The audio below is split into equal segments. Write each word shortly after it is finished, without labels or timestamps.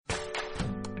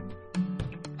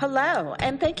Hello,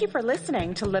 and thank you for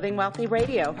listening to Living Wealthy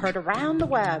Radio, heard around the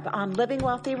web on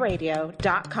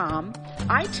livingwealthyradio.com,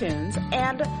 iTunes,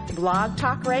 and Blog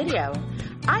Talk Radio.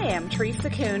 I am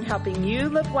Teresa Kuhn, helping you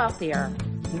live wealthier.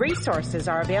 Resources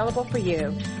are available for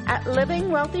you at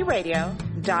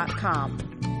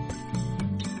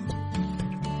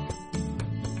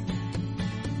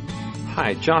livingwealthyradio.com.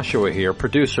 Hi, Joshua here,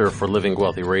 producer for Living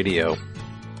Wealthy Radio.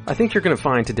 I think you're going to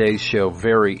find today's show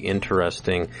very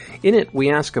interesting. In it, we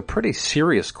ask a pretty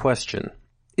serious question.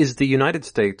 Is the United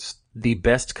States the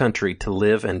best country to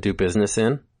live and do business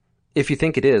in? If you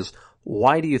think it is,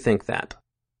 why do you think that?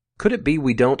 Could it be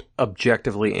we don't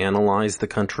objectively analyze the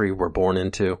country we're born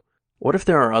into? What if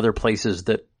there are other places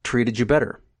that treated you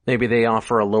better? Maybe they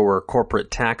offer a lower corporate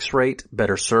tax rate,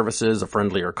 better services, a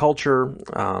friendlier culture,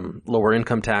 lower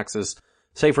income taxes,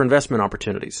 safer investment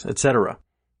opportunities, etc.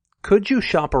 Could you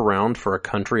shop around for a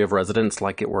country of residence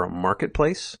like it were a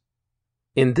marketplace?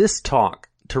 In this talk,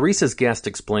 Teresa's guest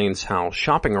explains how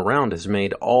shopping around has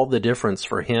made all the difference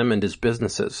for him and his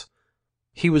businesses.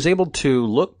 He was able to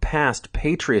look past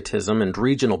patriotism and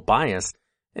regional bias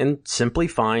and simply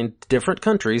find different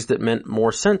countries that meant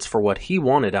more sense for what he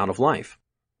wanted out of life.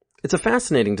 It's a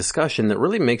fascinating discussion that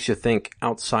really makes you think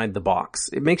outside the box.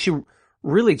 It makes you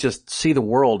really just see the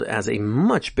world as a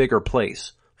much bigger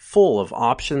place, full of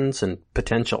options and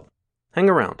potential. Hang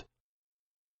around.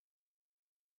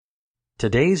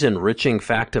 Today's enriching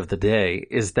fact of the day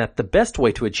is that the best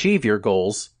way to achieve your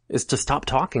goals is to stop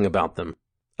talking about them.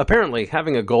 Apparently,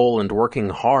 having a goal and working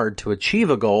hard to achieve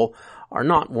a goal are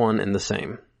not one and the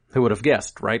same. Who would have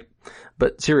guessed, right?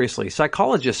 But seriously,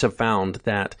 psychologists have found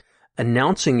that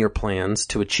announcing your plans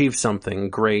to achieve something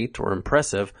great or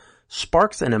impressive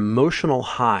sparks an emotional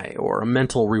high or a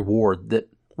mental reward that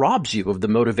robs you of the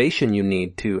motivation you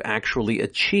need to actually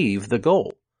achieve the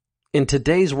goal. In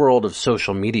today's world of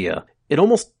social media, it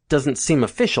almost doesn't seem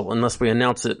official unless we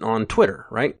announce it on Twitter,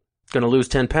 right? Gonna lose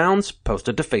 10 pounds? Post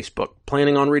it to Facebook.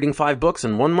 Planning on reading 5 books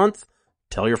in 1 month?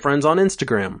 Tell your friends on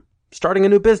Instagram. Starting a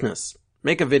new business?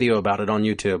 Make a video about it on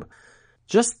YouTube.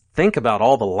 Just think about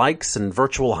all the likes and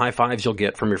virtual high fives you'll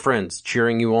get from your friends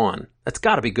cheering you on. That's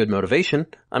gotta be good motivation.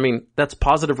 I mean, that's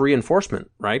positive reinforcement,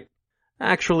 right?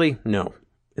 Actually, no.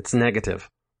 It's negative.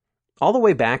 All the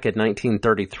way back in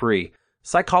 1933,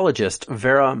 psychologist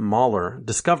Vera Mahler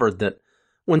discovered that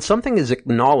when something is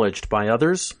acknowledged by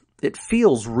others, it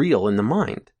feels real in the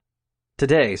mind.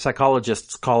 Today,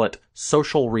 psychologists call it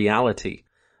social reality,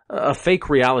 a fake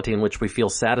reality in which we feel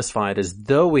satisfied as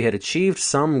though we had achieved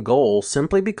some goal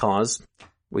simply because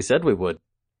we said we would.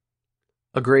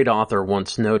 A great author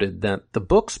once noted that the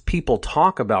books people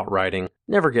talk about writing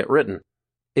never get written.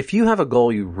 If you have a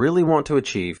goal you really want to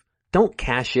achieve, don't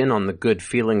cash in on the good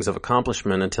feelings of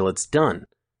accomplishment until it's done.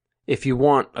 If you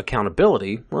want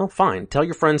accountability, well, fine. Tell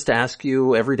your friends to ask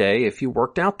you every day if you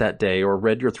worked out that day or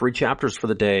read your 3 chapters for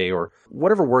the day or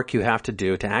whatever work you have to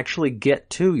do to actually get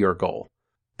to your goal.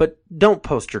 But don't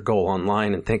post your goal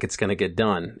online and think it's going to get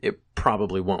done. It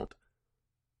probably won't.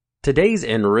 Today's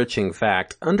enriching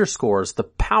fact underscores the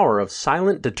power of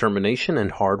silent determination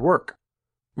and hard work.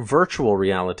 Virtual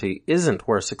reality isn't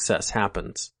where success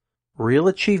happens. Real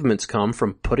achievements come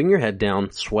from putting your head down,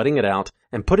 sweating it out,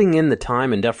 and putting in the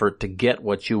time and effort to get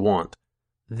what you want.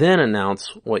 Then announce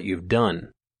what you've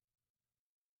done.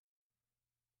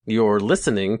 You're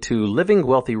listening to Living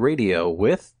Wealthy Radio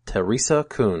with Teresa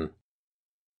Kuhn.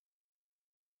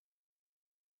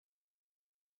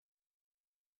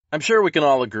 I'm sure we can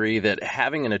all agree that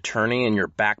having an attorney in your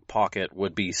back pocket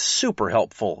would be super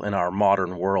helpful in our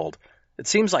modern world. It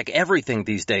seems like everything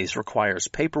these days requires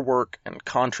paperwork and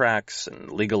contracts and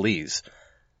legalese.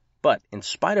 But in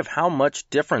spite of how much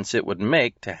difference it would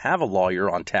make to have a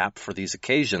lawyer on tap for these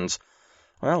occasions,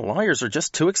 well, lawyers are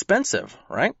just too expensive,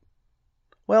 right?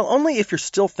 Well, only if you're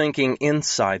still thinking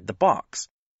inside the box.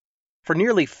 For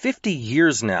nearly 50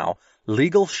 years now,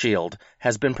 Legal Shield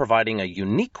has been providing a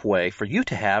unique way for you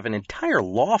to have an entire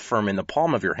law firm in the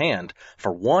palm of your hand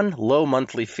for one low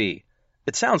monthly fee.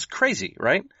 It sounds crazy,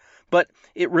 right? But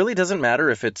it really doesn't matter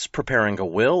if it's preparing a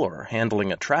will or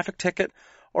handling a traffic ticket,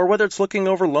 or whether it's looking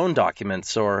over loan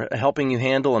documents or helping you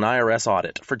handle an IRS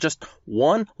audit. For just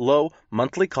one low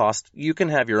monthly cost, you can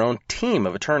have your own team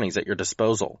of attorneys at your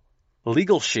disposal.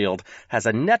 Legal Shield has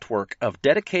a network of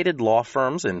dedicated law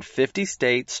firms in 50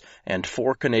 states and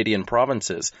 4 Canadian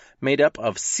provinces, made up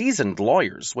of seasoned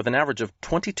lawyers with an average of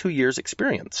 22 years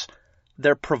experience.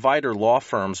 Their provider law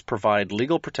firms provide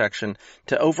legal protection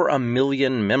to over 1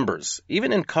 million members,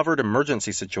 even in covered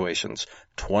emergency situations,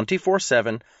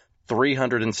 24/7,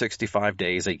 365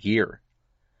 days a year.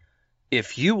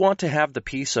 If you want to have the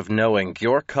peace of knowing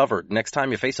you're covered next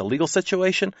time you face a legal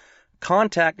situation,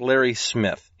 contact Larry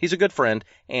Smith. He's a good friend,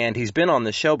 and he's been on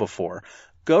the show before.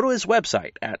 Go to his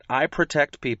website at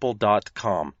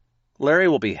iprotectpeople.com. Larry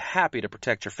will be happy to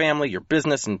protect your family, your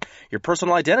business, and your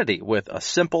personal identity with a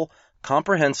simple,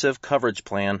 comprehensive coverage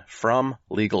plan from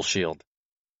Legal Shield.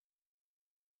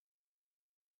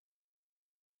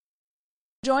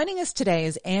 Joining us today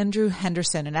is Andrew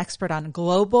Henderson, an expert on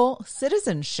global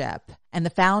citizenship and the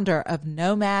founder of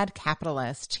Nomad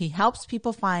Capitalist. He helps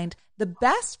people find the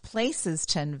best places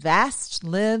to invest,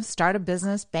 live, start a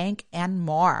business, bank, and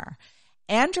more.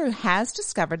 Andrew has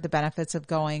discovered the benefits of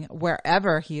going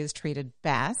wherever he is treated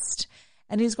best,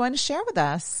 and he's going to share with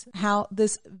us how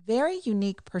this very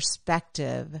unique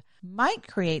perspective might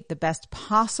create the best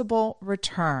possible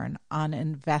return on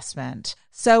investment.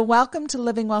 So welcome to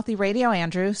Living Wealthy Radio,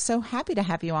 Andrew. So happy to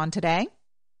have you on today.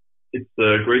 It's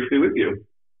great to be with you.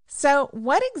 So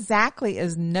what exactly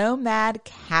is Nomad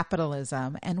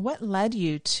Capitalism, and what led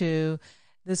you to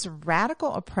this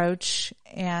radical approach?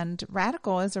 And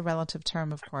radical is a relative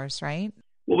term, of course, right?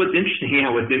 Well, what's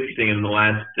interesting in the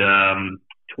last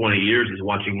 20 years is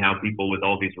watching how people with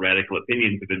all these radical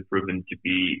opinions have been proven to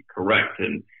be correct,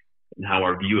 and how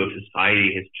our view of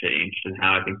society has changed, and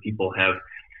how I think people have,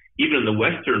 even in the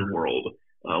Western world,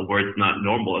 where it's not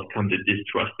normal, have come to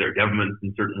distrust their governments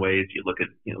in certain ways. You look at,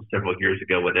 several years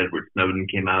ago when Edward Snowden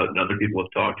came out and other people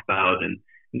have talked about, and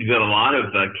you've got a lot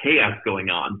of chaos going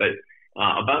on. But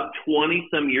about 20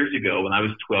 some years ago, when I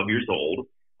was 12 years old,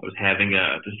 I was having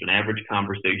just an average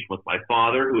conversation with my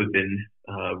father, who had been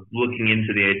looking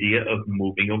into the idea of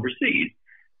moving overseas.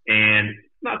 And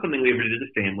it's not something we ever did as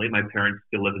a family. My parents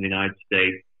still live in the United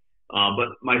States.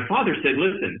 But my father said,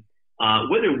 listen,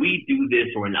 whether we do this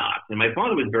or not, and my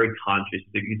father was very conscious.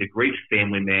 He's a great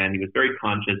family man. He was very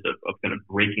conscious of kind of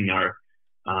breaking our,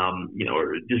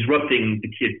 or disrupting the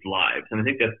kids' lives. And I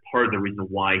think that's part of the reason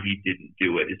why he didn't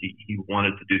do it, is he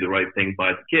wanted to do the right thing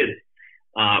by the kids.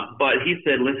 But he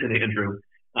said, listen, Andrew,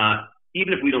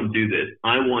 even if we don't do this,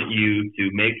 I want you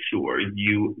to make sure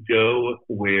you go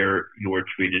where you're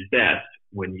treated best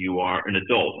when you are an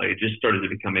adult. I had just started to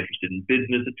become interested in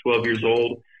business at 12 years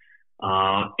old.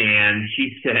 And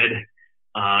he said,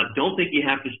 don't think you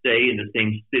have to stay in the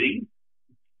same city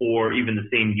or even the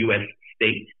same U.S.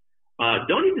 state.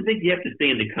 Don't even think you have to stay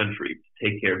in the country to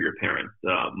take care of your parents.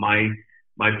 My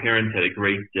parents had a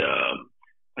great,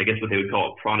 I guess what they would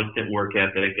call a Protestant work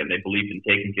ethic, and they believed in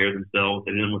taking care of themselves.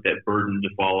 They didn't want that burden to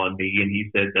fall on me. And he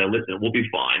said, listen, we'll be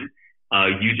fine.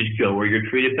 You just go where you're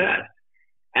treated best.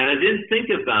 And I didn't think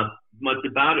much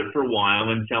about it for a while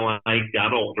until I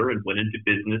got older and went into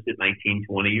business at 19,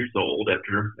 20 years old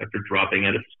after dropping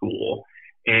out of school,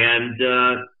 and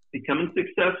becoming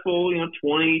successful,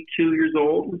 22 years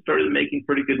old, and started making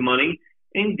pretty good money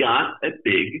and got a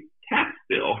big tax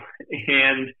bill.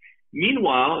 And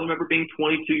meanwhile, I remember being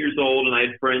 22 years old, and I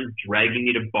had friends dragging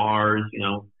me to bars,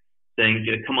 saying,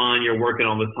 come on, you're working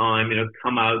all the time,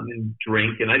 come out and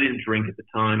drink. And I didn't drink at the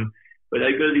time, but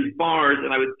I'd go to these bars,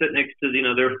 and I would sit next to,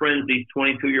 their friends, these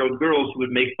 22-year-old girls who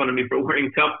would make fun of me for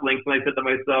wearing cufflinks. And I said to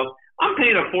myself, I'm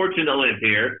paying a fortune to live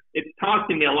here. It's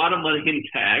costing me a lot of money in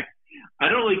tax. I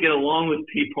don't really get along with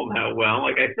people that well.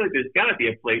 I feel like there's got to be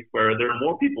a place where there are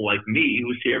more people like me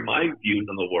who share my views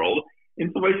on the world.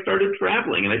 And so I started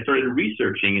traveling, and I started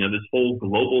researching, this whole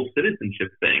global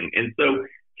citizenship thing. And so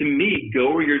to me,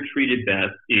 go where you're treated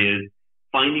best is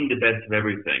finding the best of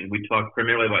everything. We talk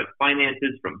primarily about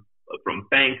finances, from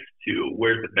banks to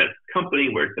where's the best company,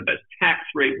 where's the best tax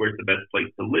rate, where's the best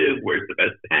place to live, where's the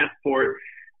best passport.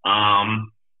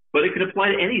 But it can apply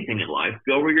to anything in life.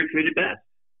 Go where you're treated best.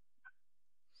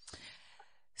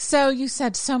 So you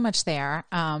said so much there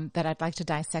that I'd like to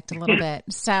dissect a little bit.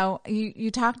 So you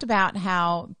talked about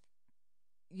how,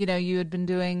 you had been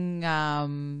doing,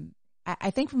 I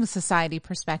think from a society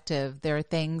perspective, there are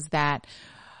things that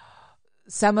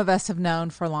some of us have known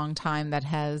for a long time that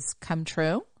has come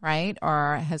true, right?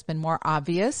 Or has been more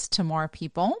obvious to more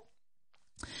people.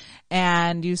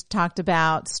 And you talked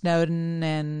about Snowden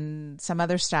and some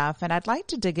other stuff. And I'd like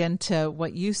to dig into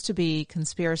what used to be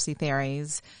conspiracy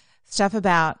theories, stuff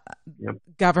about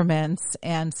governments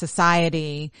and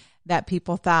society that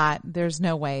people thought there's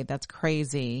no way, that's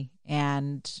crazy.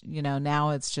 And, now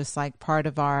it's just like part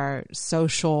of our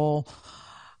social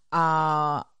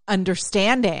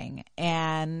understanding.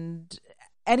 And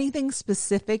anything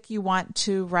specific you want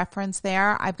to reference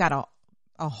there? I've got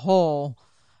a whole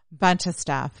bunch of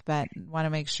stuff, but want to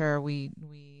make sure we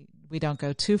don't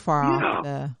go too far off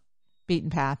the beaten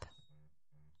path.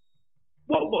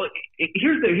 Well,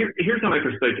 here's how my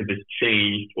perspective has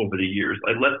changed over the years.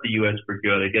 I left the U.S. for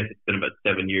good. I guess it's been about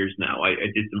 7 years now. I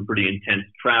did some pretty intense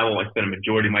travel. I spent a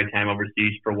majority of my time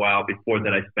overseas for a while. Before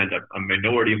that, I spent a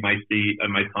minority of my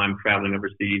time traveling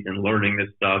overseas and learning this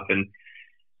stuff. And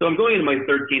so I'm going into my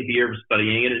 13th year of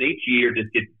studying it, and each year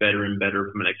just gets better and better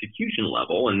from an execution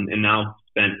level. And now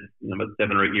spent about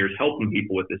 7 or 8 years helping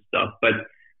people with this stuff. But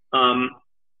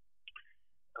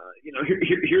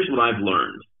here's what I've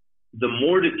learned. The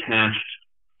more detached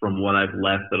from what I've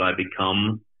left that I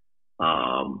become,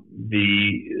 I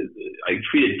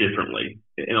treat it differently.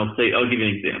 And I'll give you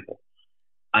an example.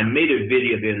 I made a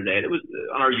video the other day. It was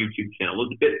on our YouTube channel. It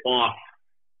was a bit off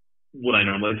what I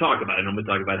normally talk about. I normally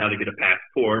talk about how to get a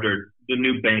passport or the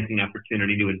new banking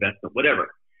opportunity, new investment, whatever.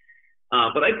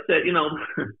 But I said,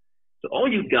 to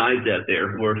all you guys out there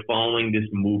who are following this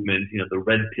movement, the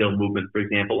red pill movement, for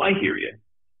example, I hear you.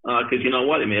 Because you know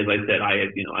what? I mean, as I said, I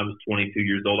was 22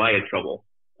 years old. I had trouble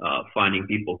finding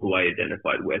people who I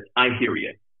identified with. I hear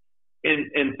you.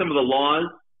 And some of the laws,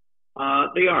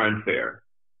 they are unfair.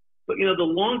 But, the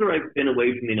longer I've been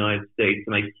away from the United States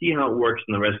and I see how it works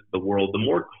in the rest of the world, the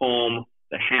more calm,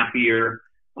 the happier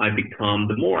I become,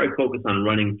 the more I focus on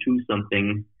running to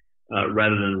something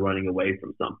rather than running away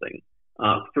from something.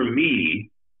 For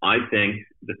me, I think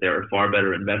that there are far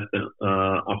better investment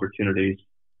opportunities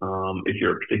if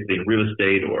you're particularly in real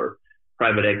estate or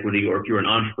private equity, or if you're an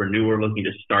entrepreneur looking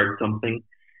to start something.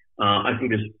 I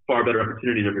think there's far better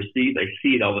opportunities overseas. I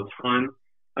see it all the time.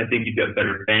 I think you've got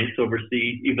better banks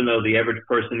overseas, even though the average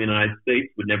person in the United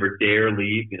States would never dare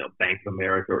leave, Bank of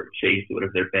America or Chase or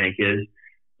whatever their bank is.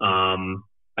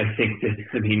 I think that,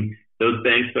 those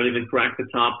banks don't even crack the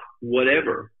top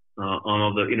whatever on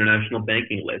all the international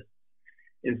banking lists.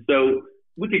 And so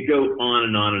we could go on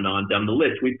and on and on down the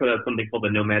list. We put out something called the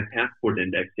Nomad Passport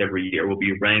Index every year, where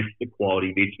we rank the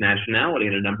quality of each nationality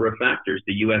in a number of factors.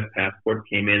 The U.S. passport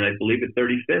came in, I believe, at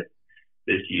 35th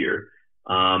this year.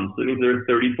 So it means there are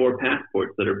 34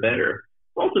 passports that are better.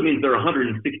 It also means there are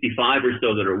 165 or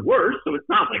so that are worse. So it's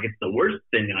not like it's the worst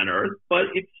thing on earth, but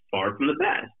it's far from the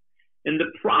best. And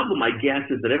the problem, I guess,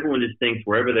 is that everyone just thinks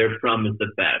wherever they're from is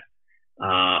the best.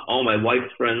 All my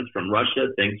wife's friends from Russia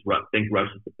think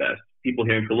Russia's the best. People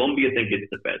here in Colombia think it's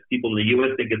the best. People in the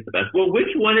U.S. think it's the best. Well,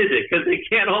 which one is it? Because they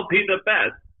can't all be the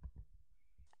best.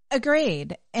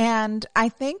 Agreed. And I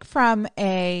think from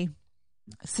a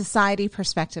society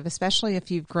perspective, especially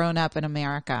if you've grown up in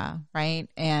America, right,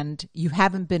 and you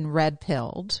haven't been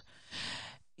red-pilled,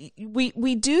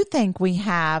 we do think we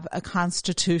have a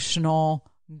constitutional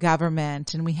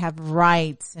government and we have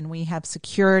rights and we have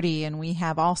security and we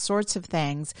have all sorts of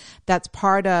things that's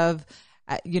part of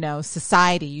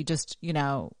society. You just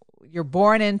you're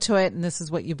born into it and this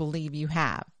is what you believe you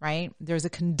have, right? There's a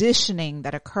conditioning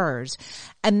that occurs,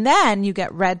 and then you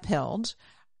get red pilled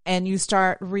and you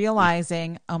start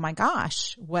realizing, oh my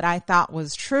gosh, what I thought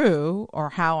was true or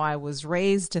how I was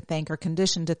raised to think or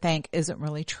conditioned to think isn't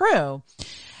really true.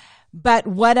 But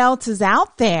what else is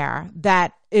out there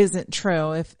that isn't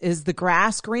true? Is the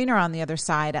grass greener on the other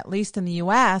side? At least in the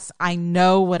U.S., I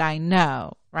know what I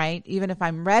know, right? Even if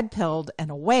I'm red-pilled and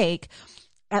awake,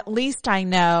 at least I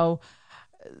know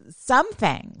some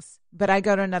things. But I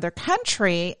go to another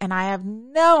country and I have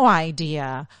no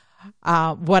idea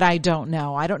what I don't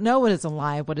know. I don't know what is a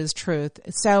lie, what is truth.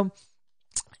 So,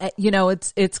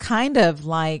 it's kind of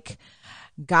like,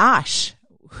 gosh,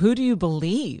 who do you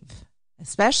believe?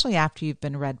 Especially after you've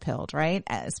been red-pilled, right?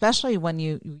 Especially when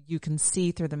you can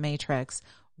see through the matrix.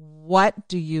 What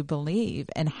do you believe?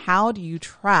 And how do you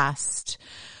trust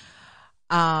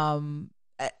an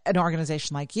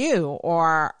organization like you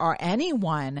or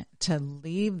anyone to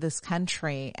leave this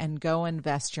country and go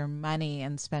invest your money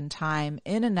and spend time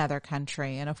in another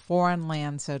country, in a foreign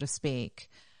land, so to speak?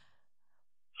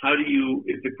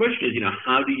 If the question is,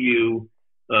 how do you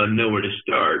know where to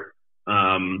start?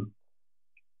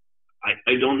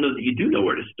 I don't know that you do know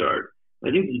where to start.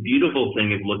 I think the beautiful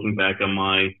thing is looking back on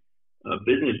my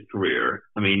business career.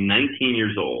 19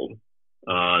 years old,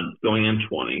 going on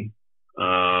 20,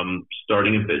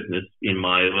 starting a business in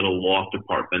my little loft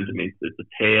apartment. It's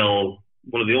a tale,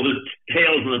 one of the oldest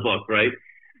tales in the book, right?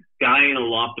 Guy in a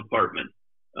loft apartment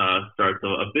starts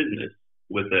a business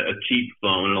with a cheap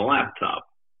phone and a laptop.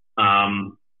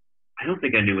 I don't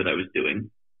think I knew what I was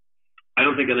doing. I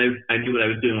don't think I knew what I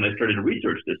was doing when I started to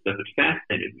research this stuff. It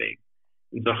fascinated me.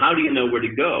 And so how do you know where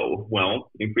to go? Well,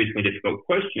 increasingly difficult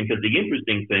question, because the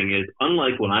interesting thing is,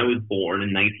 unlike when I was born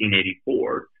in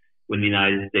 1984, when the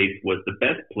United States was the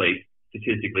best place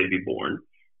statistically to be born,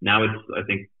 now it's, I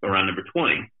think, around number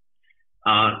 20.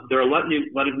 There are a lot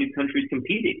of new countries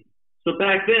competing. So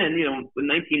back then, in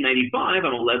 1995,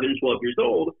 I'm 11, 12 years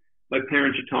old. My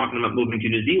parents are talking about moving to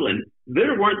New Zealand.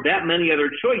 There weren't that many other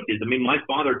choices. I mean, my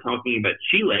father talking about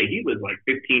Chile, he was like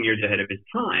 15 years ahead of his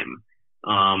time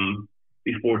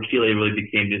before Chile really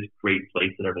became this great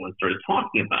place that everyone started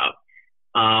talking about.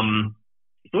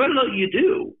 So I don't know what you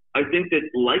do. I think that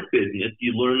like business,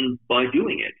 you learn by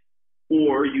doing it,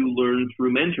 or you learn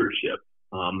through mentorship.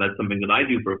 That's something that I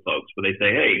do for folks where they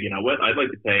say, hey, you know what, I'd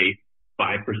like to pay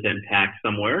 5% tax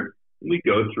somewhere. And we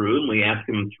go through and we ask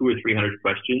them 200 or 300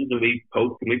 questions, and we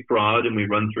poke and we prod and we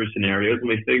run through scenarios and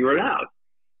we figure it out.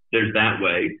 There's that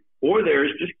way. Or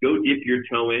there's just go dip your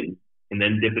toe in and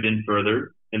then dip it in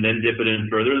further and then dip it in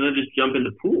further and then just jump in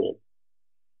the pool.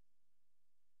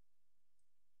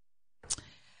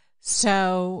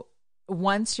 So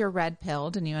once you're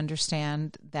red-pilled and you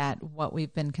understand that what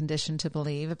we've been conditioned to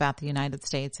believe about the United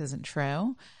States isn't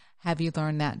true, have you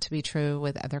learned that to be true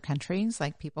with other countries?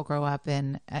 Like people grow up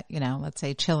in, let's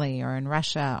say Chile or in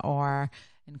Russia or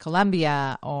in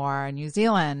Colombia or New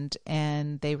Zealand,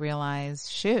 and they realize,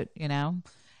 shoot,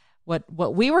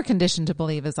 what we were conditioned to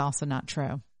believe is also not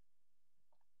true.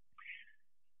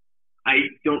 I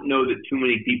don't know that too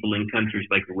many people in countries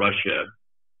like Russia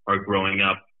are growing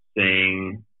up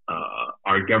saying,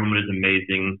 our government is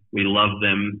amazing. We love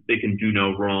them. They can do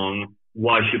no wrong.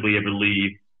 Why should we ever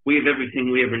leave? We have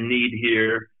everything we ever need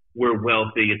here. We're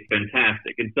wealthy. It's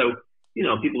fantastic. And so,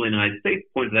 people in the United States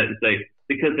point to that and say,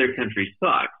 because their country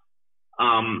sucks.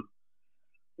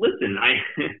 Listen,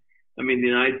 I mean, the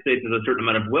United States has a certain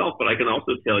amount of wealth, but I can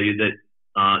also tell you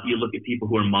that you look at people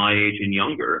who are my age and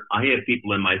younger. I have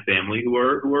people in my family who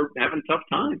are having tough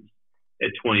times at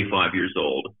 25 years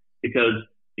old because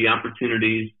the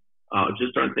opportunities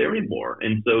just aren't there anymore.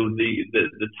 And so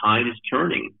the tide is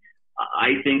turning.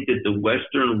 I think that the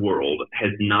Western world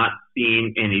has not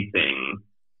seen anything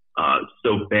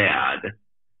so bad.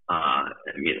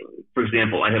 For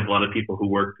example, I have a lot of people who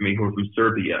work for me who are from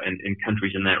Serbia and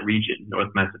countries in that region,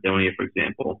 North Macedonia, for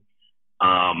example.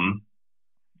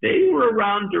 They were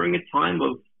around during a time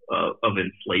of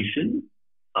inflation.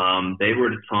 They were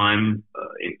at a time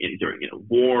during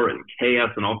war and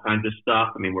chaos and all kinds of stuff.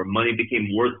 I mean, where money became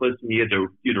worthless and you had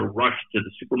to rush to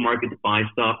the supermarket to buy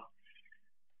stuff.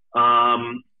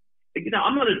 I'm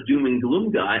not a doom and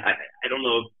gloom guy. I don't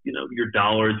know if, your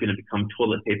dollar is going to become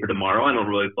toilet paper tomorrow. I don't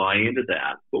really buy into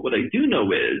that. But what I do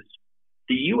know is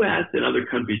the U.S. and other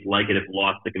countries like it have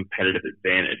lost the competitive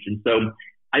advantage. And so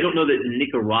I don't know that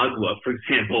Nicaragua, for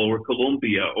example, or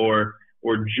Colombia or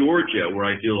Georgia, where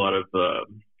I do a lot of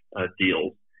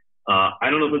deals, I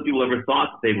don't know if those people ever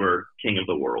thought they were king of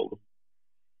the world,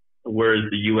 whereas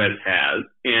the U.S. has.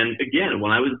 And again,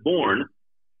 when I was born,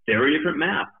 very different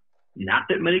map. Not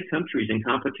that many countries in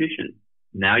competition.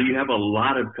 Now you have a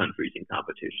lot of countries in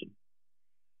competition.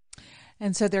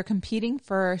 And so they're competing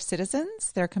for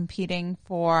citizens? They're competing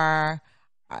for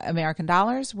American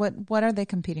dollars? What are they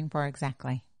competing for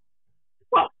exactly?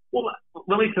 Well,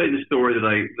 let me tell you the story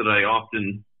that I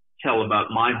often tell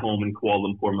about my home in Kuala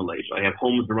Lumpur, Malaysia. I have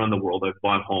homes around the world. I've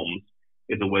bought homes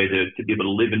as a way to be able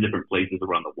to live in different places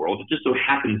around the world. It just so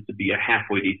happens to be a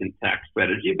halfway decent tax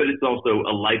strategy, but it's also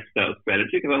a lifestyle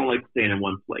strategy because I don't like staying in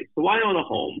one place. So I own a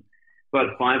home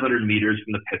about 500 meters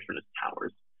from the Petronas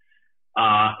Towers.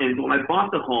 And when I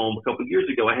bought the home a couple of years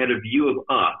ago, I had a view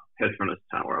of Petronas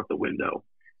Tower out the window.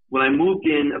 When I moved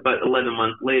in about 11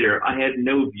 months later, I had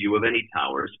no view of any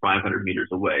towers 500 meters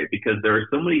away because there are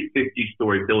so many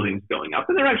 50-story buildings going up,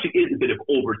 and there actually is a bit of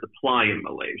oversupply in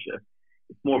Malaysia.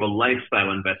 It's more of a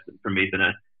lifestyle investment for me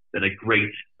than a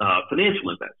great financial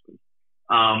investment.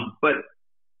 But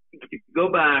if you go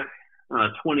back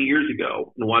 20 years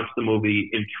ago and watch the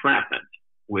movie Entrapment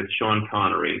with Sean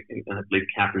Connery and I believe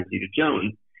Catherine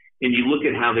Zeta-Jones, and you look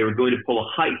at how they were going to pull a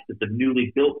heist at the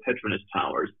newly built Petronas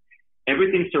Towers,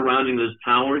 everything surrounding those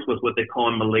towers was what they call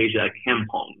in Malaysia a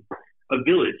kampong, a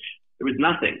village. There was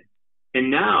nothing. And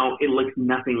now it looks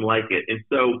nothing like it. And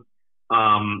so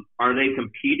are they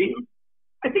competing?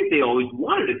 I think they always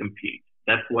wanted to compete.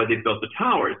 That's why they built the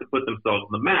towers, to put themselves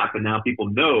on the map, and now people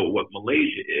know what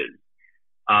Malaysia is.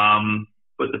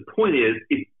 But the point is,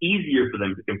 it's easier for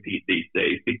them to compete these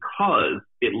days because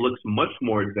it looks much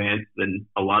more advanced than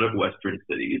a lot of Western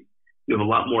cities. You have a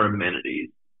lot more amenities.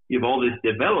 You have all this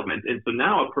development. And so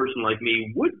now a person like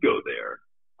me would go there,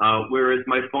 whereas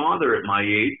my father at my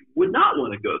age would not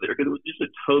want to go there because it was just a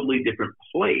totally different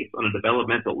place on a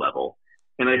developmental level.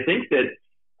 And I think that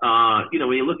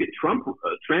when you look at Trump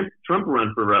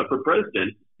run for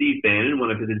president, Steve Bannon,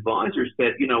 one of his advisors,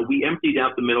 said, we emptied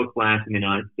out the middle class in the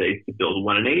United States to build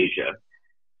one in Asia.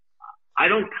 I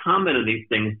don't comment on these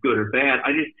things, good or bad.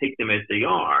 I just take them as they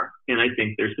are. And I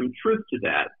think there's some truth to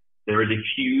that. There is a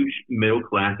huge middle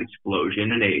class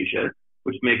explosion in Asia,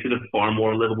 which makes it a far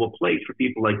more livable place for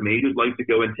people like me who'd like to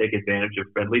go and take advantage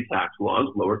of friendly tax laws,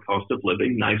 lower cost of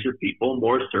living, nicer people,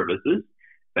 more services,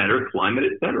 better climate,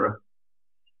 etc.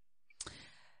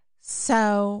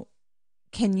 So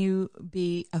can you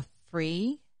be a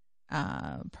free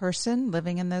person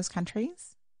living in those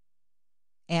countries?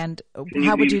 And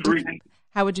how would you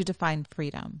define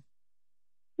freedom?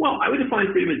 Well, I would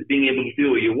define freedom as being able to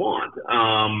do what you want.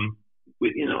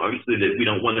 Obviously that we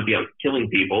don't want to be out killing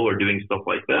people or doing stuff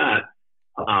like that.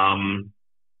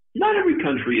 Not every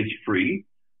country is free.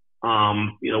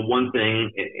 One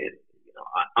thing,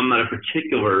 I'm not a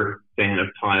particular fan of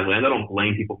Thailand. I don't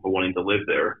blame people for wanting to live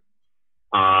there.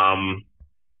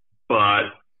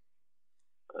 But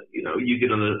you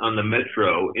get on the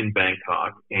metro in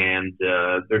Bangkok and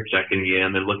they're checking you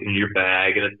and they're looking in your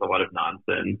bag and it's a lot of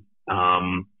nonsense.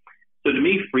 So to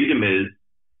me, freedom is,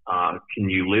 can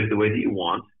you live the way that you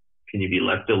want? Can you be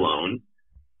left alone?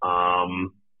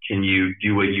 Can you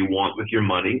do what you want with your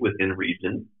money within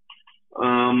reason?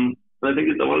 I think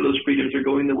that a lot of those freedoms are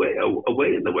going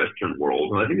away in the Western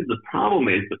world. And I think that the problem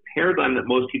is the paradigm that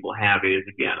most people have is,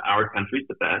 again, our country's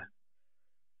the best.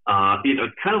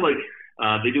 It's kind of like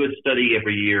they do a study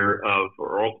every year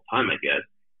or all the time, I guess,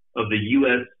 of the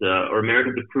U.S. Or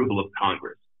America's approval of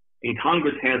Congress. And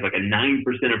Congress has like a 9%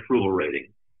 approval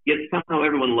rating. Yet somehow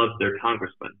everyone loves their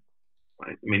congressman.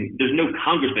 Right? I mean, there's no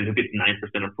congressman who gets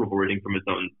 9% approval rating from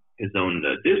his own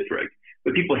district,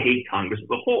 but people hate Congress as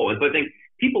a whole. And so I think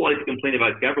people like to complain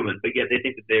about government, but yet they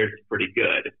think that theirs is pretty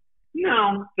good.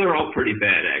 No, they're all pretty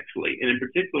bad, actually. And in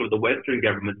particular, the Western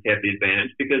governments have the advantage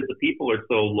because the people are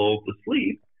so lulled to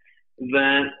sleep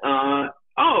that,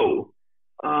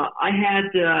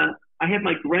 I had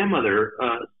my grandmother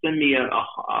send me a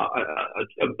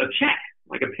check,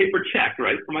 like a paper check,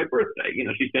 right, for my birthday.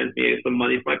 She sent me some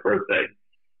money for my birthday.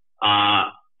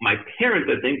 My parents,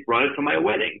 I think, brought it for my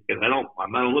wedding because I don't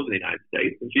live in the United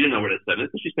States, and she didn't know where to send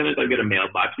it. So she sent it. I got a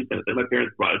mailbox. She sent it. My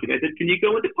parents brought it to me. I said, "Can you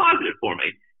go and deposit it for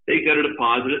me?" They go to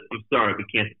deposit it. I'm sorry, we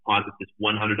can't deposit this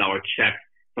 $100 check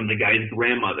from the guy's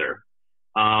grandmother.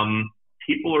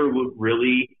 People are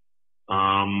really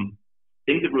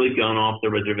things have really gone off the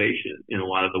reservation in a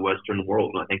lot of the Western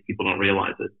world, and I think people don't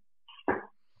realize it.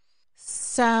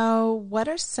 So what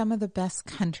are some of the best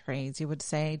countries you would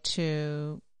say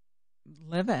to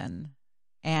live in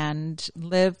and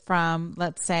live from,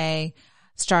 let's say,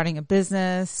 starting a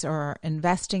business or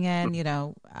investing in?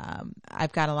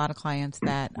 I've got a lot of clients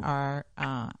that are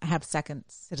have second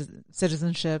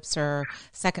citizenships or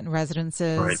second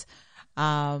residences.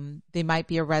 Right. They might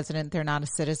be a resident, they're not a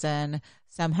citizen.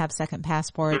 Some have second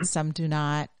passports, some do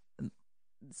not.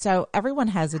 So everyone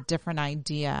has a different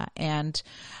idea. And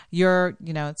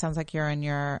it sounds like you're in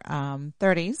your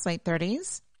 30s, late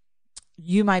 30s.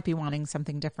 You might be wanting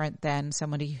something different than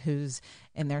somebody who's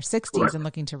in their 60s and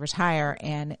looking to retire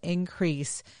and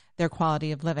increase their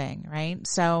quality of living, right?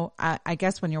 So I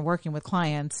guess when you're working with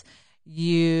clients,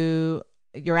 you're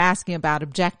asking about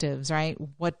objectives, right?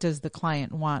 What does the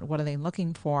client want? What are they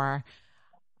looking for?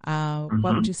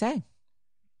 What would you say?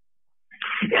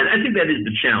 Yeah, I think that is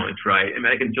the challenge, right? I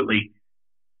mean, I can certainly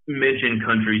mention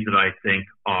countries that I think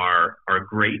are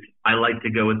great. I like to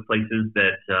go with places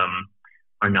that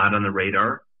are not on the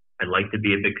radar. I like to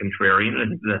be a bit contrarian. I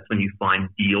think that's when you find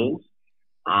deals.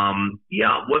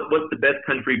 What's the best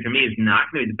country for me is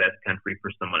not going to be the best country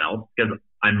for someone else because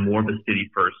I'm more of a city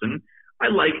person. I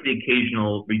like the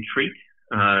occasional retreat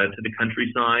to the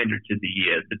countryside or to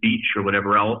the beach or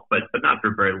whatever else, but not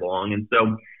for very long. And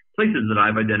so places that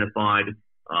I've identified,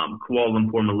 Kuala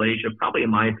Lumpur, Malaysia, probably in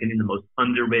my opinion, the most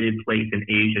underrated place in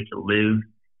Asia to live.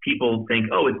 People think,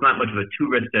 it's not much of a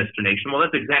tourist destination. Well,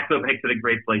 that's exactly what makes it a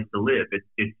great place to live.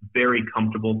 It's very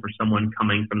comfortable for someone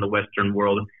coming from the Western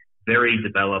world, very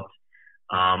developed.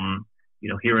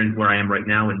 Here where I am right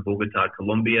now in Bogota,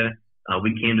 Colombia,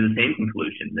 we came to the same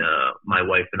conclusion, my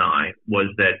wife and I, was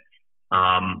that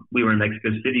we were in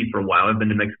Mexico City for a while. I've been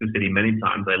to Mexico City many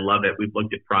times. I love it. We've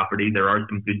looked at property. There are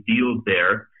some good deals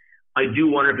there. I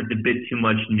do wonder if it's a bit too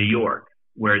much New York,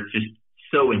 where it's just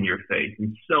so in your face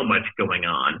and so much going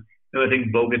on. I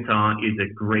think Bogota is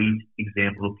a great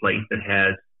example of a place that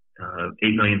has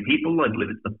 8 million people. I believe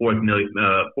it's the fourth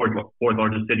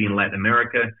largest city in Latin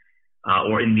America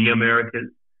or in the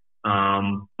Americas.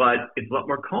 But it's a lot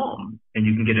more calm, and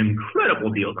you can get incredible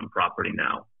deals on property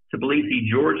now. Tbilisi,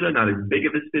 Georgia, not as big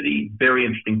of a city, very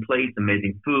interesting place,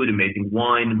 amazing food, amazing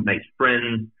wine, nice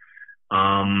friends.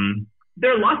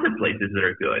 There are lots of places that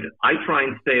are good. I try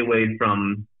and stay away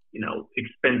from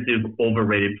expensive,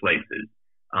 overrated places.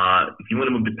 If you want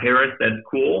to move to Paris, that's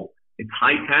cool. It's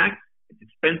high tax, it's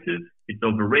expensive, it's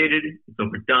overrated, it's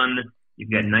overdone.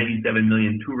 You've got 97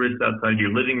 million tourists outside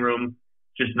your living room.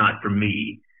 Just not for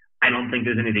me. I don't think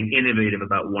there's anything innovative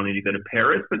about wanting to go to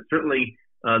Paris, but certainly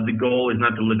the goal is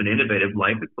not to live an innovative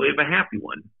life, it's to live a happy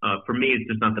one. For me, it's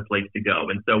just not the place to go.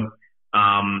 And so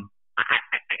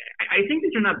I think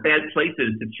these are not bad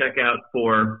places to check out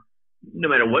for no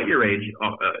matter what your age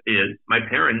is. My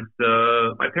parents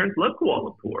love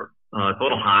Kuala Lumpur. It's a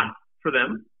little hot for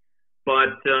them, but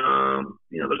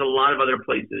there's a lot of other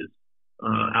places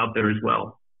out there as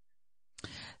well.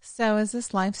 So is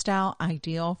this lifestyle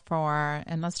ideal for,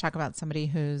 and let's talk about somebody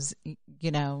who's,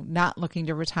 not looking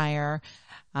to retire,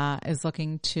 is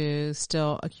looking to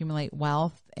still accumulate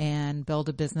wealth and build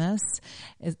a business.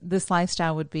 This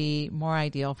lifestyle would be more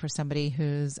ideal for somebody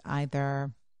who's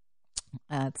either,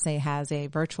 say, has a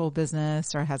virtual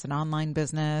business or has an online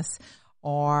business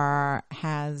or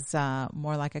has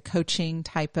more like a coaching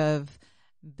type of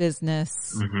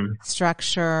business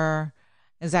structure.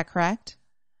 Is that correct?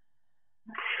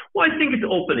 Well, I think it's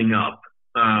opening up.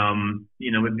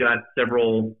 We've got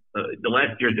several, the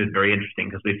last year has been very interesting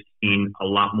because we've seen a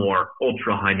lot more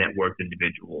ultra high net worth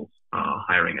individuals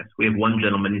hiring us. We have one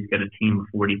gentleman, he's got a team of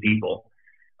 40 people.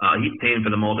 He's paying for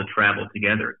them all to travel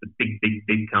together. It's a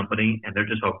big company, and they're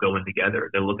just all going together.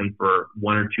 They're looking for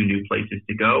one or two new places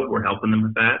to go. We're helping them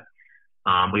with that.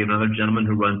 We have another gentleman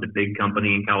who runs a big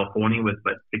company in California with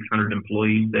about 600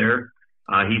 employees there.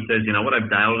 He says, you know what, I've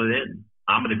dialed it in.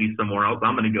 I'm going to be somewhere else.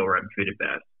 I'm going to go where I'm treated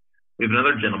best. We have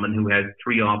another gentleman who has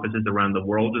 3 offices around the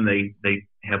world, and they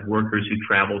have workers who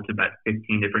travel to about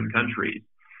 15 different countries.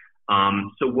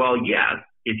 So while, yes,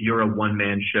 if you're a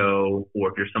one-man show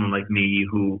or if you're someone like me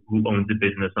who owns a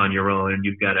business on your own and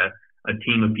you've got a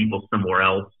team of people somewhere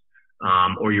else,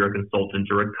 or you're a consultant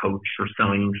or a coach or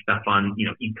selling stuff on,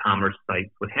 e-commerce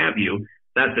sites, what have you,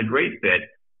 that's a great fit.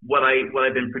 What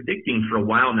I've been predicting for a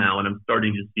while now, and I'm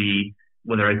starting to see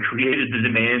whether I created the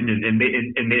demand and made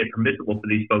it permissible for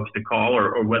these folks to call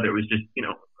or whether it was just,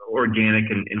 organic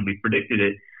and we predicted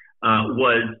it,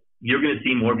 was you're going to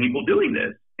see more people doing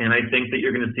this. And I think that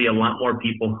you're going to see a lot more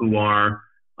people who are,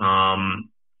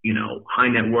 high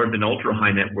net worth and ultra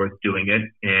high net worth doing it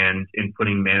and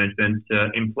putting management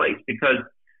in place because,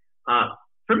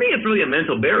 for me, it's really a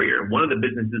mental barrier. One of the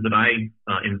businesses that I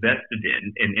invested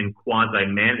in and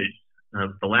quasi-managed,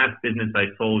 the last business I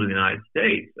sold in the United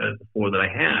States, before that I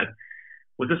had,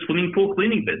 was a swimming pool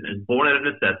cleaning business, born out of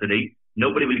necessity.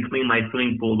 Nobody would clean my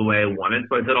swimming pool the way I wanted,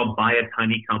 so I said I'll buy a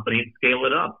tiny company and scale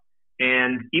it up.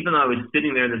 And even though I was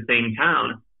sitting there in the same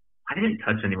town, I didn't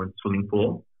touch anyone's swimming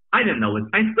pool. I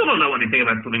still don't know anything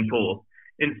about swimming pools.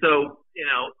 And so,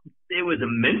 it was a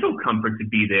mental comfort to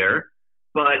be there,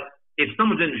 but if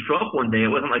someone didn't show up one day, it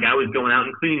wasn't like I was going out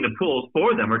and cleaning the pools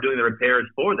for them or doing the repairs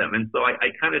for them. And so I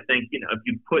kind of think, if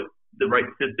you put the right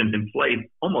systems in place,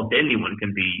 almost anyone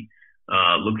can be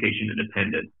location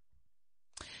independent.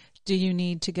 Do you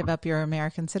need to give up your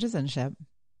American citizenship?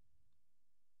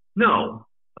 No,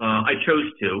 I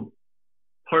chose to,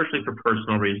 partially for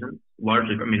personal reasons,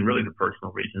 really for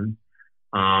personal reasons.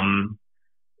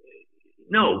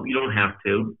 No, you don't have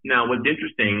to. Now, what's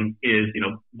interesting is,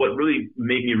 what really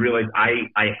made me realize I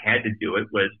had to do it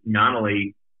was not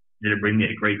only did it bring me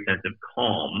a great sense of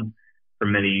calm for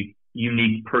many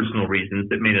unique personal reasons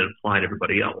that made it apply to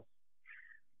everybody else.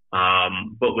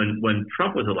 But when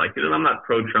Trump was elected, and I'm not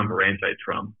pro-Trump or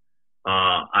anti-Trump,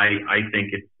 I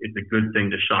think it's a good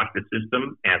thing to shock the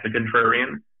system as a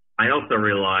contrarian. I also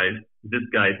realized this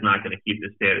guy's not going to keep the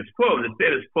status quo. The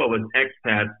status quo was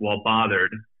expats, while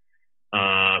bothered,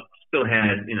 still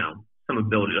had, some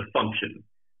ability to function.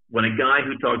 When a guy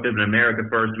who talked of America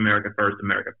first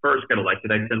got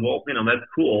elected, I said, well, that's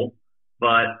cool,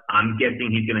 but I'm guessing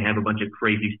he's going to have a bunch of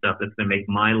crazy stuff that's going to make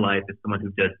my life as someone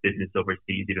who does business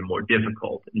overseas even more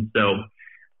difficult. And so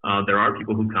there are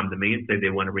people who come to me and say they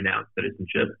want to renounce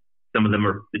citizenship. Some of them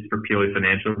it's for purely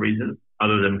financial reasons.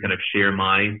 Other of them kind of share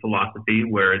my philosophy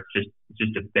where it's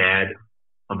just a bad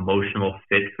emotional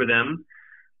fit for them.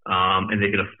 And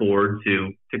they can afford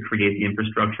to create the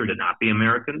infrastructure to not be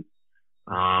Americans.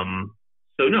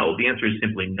 So no, the answer is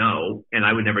simply no. And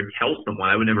I would never tell someone,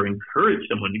 I would never encourage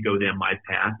someone to go down my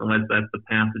path unless that's the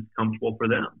path that's comfortable for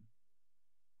them.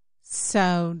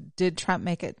 So did Trump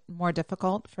make it more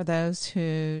difficult for those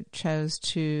who chose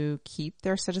to keep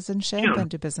their citizenship and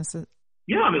do businesses?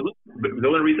 Yeah, the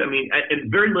only reason,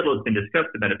 and very little has been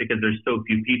discussed about it because there's so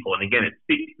few people. And again, it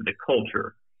speaks to the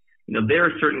culture. There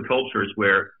are certain cultures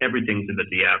where everything's in the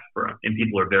diaspora and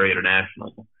people are very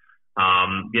international.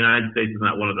 The United States is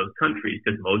not one of those countries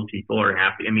because most people are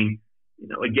happy. I mean,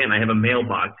 again, I have a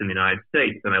mailbox in the United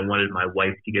States, and I wanted my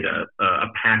wife to get a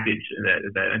package that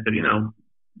I said,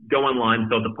 go online,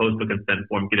 fill out the postal consent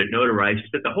form, get it notarized. She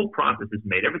said the whole process is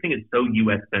made. Everything is so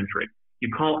U.S. centric. You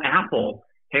call Apple,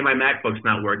 hey, my MacBook's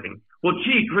not working. Well,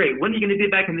 gee, great. When are you going to be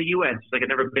back in the U.S.? She's like, I've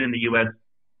never been in the U.S.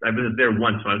 I was there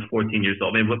once when I was 14 years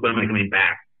old. I mean, when am I coming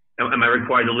back? Am I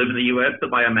required to live in the U.S. to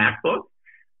buy a MacBook?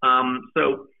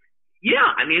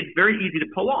 Yeah, I mean, it's very easy to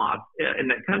pull off in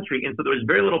that country. And so there was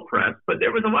very little press, but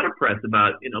there was a lot of press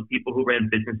about, people who ran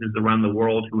businesses around the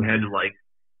world who had to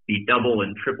be double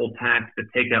and triple taxed to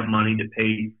take out money to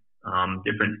pay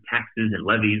different taxes and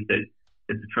levies that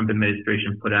the Trump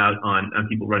administration put out on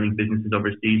people running businesses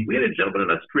overseas. We had a gentleman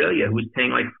in Australia who was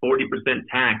paying 40%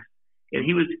 tax, and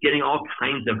he was getting all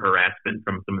kinds of harassment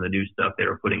from some of the new stuff they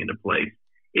were putting into place.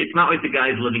 It's not like the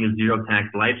guy's living a zero tax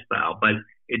lifestyle, but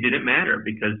it didn't matter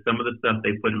because some of the stuff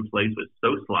they put in place was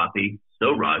so sloppy,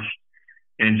 so rushed,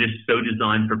 and just so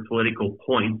designed for political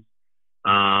points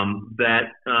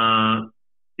that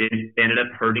it ended up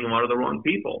hurting a lot of the wrong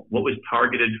people. What was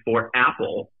targeted for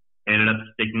Apple ended up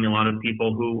sticking a lot of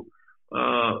people who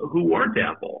weren't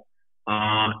Apple.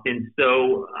 And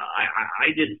so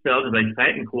I just felt as I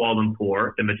sat in Kuala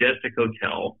Lumpur, the Majestic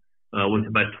Hotel, with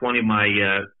about 20 of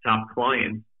my top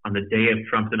clients on the day of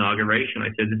Trump's inauguration, I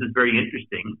said, this is very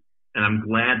interesting, and I'm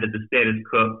glad that the status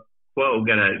quo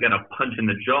got a punch in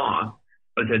the jaw.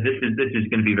 But I said, this is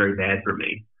going to be very bad for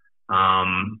me.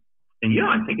 And yeah,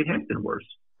 I think it has been worse.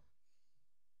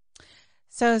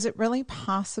 So is it really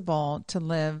possible to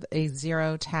live a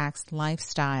zero tax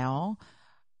lifestyle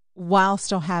while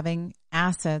still having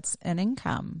assets and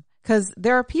income? Because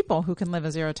there are people who can live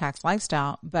a zero tax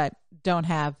lifestyle but don't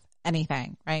have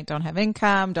anything, right? Don't have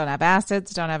income, don't have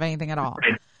assets, don't have anything at all.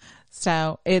 Right.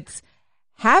 So it's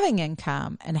having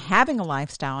income and having a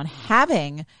lifestyle and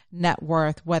having net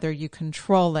worth, whether you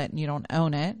control it and you don't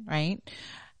own it, right?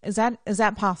 Is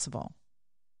that possible?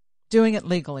 Doing it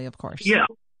legally, of course. Yeah,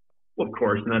 well, of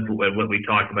course. And that's what we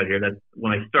talked about here. That's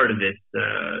when I started this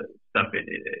stuff.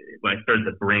 When I started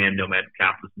the brand Nomad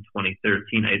Capitalism in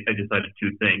 2013, I decided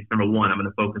two things. Number one, I'm going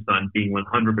to focus on being 100%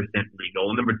 legal.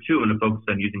 And number two, I'm going to focus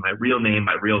on using my real name,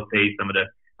 my real face. I'm going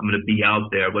to be out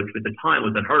there, which at the time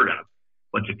was unheard of.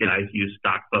 A bunch of guys used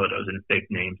stock photos and fake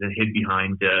names and hid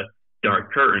behind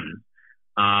dark curtains.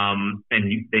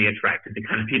 They attracted the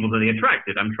kind of people that they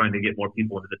attracted. I'm trying to get more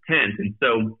people into the tent. And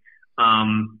so,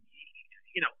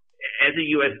 as a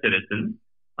U.S. citizen,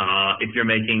 if you're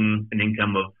making an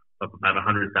income of about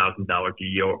 $100,000 a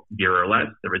year or less,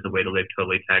 there is a way to live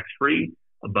totally tax-free.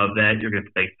 Above that, you're going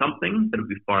to pay something that would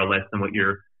be far less than what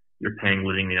you're paying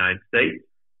living in the United States.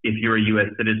 If you're a U.S.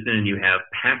 citizen and you have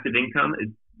passive income, it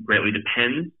greatly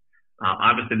depends.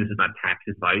 Obviously, this is not tax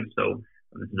advice, so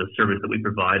this is a service that we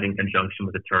provide in conjunction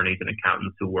with attorneys and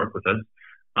accountants who work with us.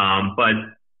 But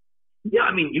yeah,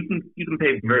 I mean, you can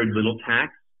pay very little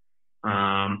tax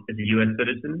as a U.S.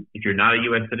 citizen. If you're not a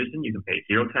U.S. citizen, you can pay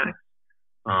zero tax.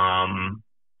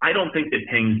 I don't think that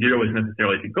paying zero is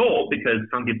necessarily the goal because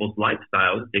some people's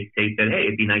lifestyles dictate that, hey,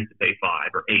 it'd be nice to pay 5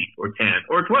 or 8 or 10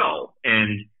 or 12.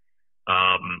 And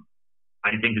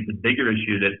I think that the bigger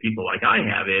issue that people like I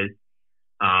have is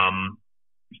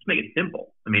just make it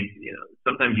simple. I mean,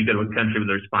 sometimes you go to a country where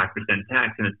there's 5%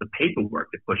 tax and it's the paperwork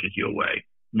that pushes you away,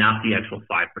 not the actual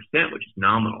 5%, which is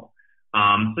nominal.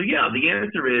 So yeah, the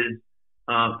answer is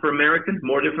for Americans,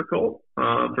 more difficult.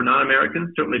 For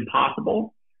non-Americans, certainly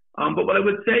possible. But what I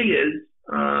would say is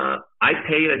I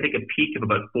paid, I think, a peak of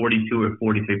about 42 or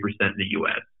 43% in the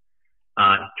U.S.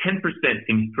 10%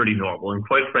 seems pretty normal. And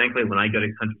quite frankly, when I go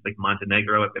to countries like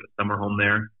Montenegro, I've got a summer home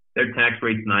there, their tax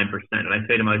rate's 9%. And I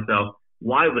say to myself,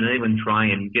 why would anyone try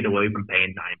and get away from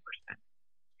paying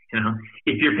 9%?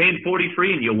 If you're paying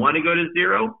 43 and you want to go to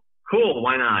zero, cool,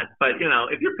 why not? But,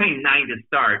 if you're paying 9 to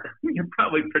start, you're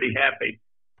probably pretty happy.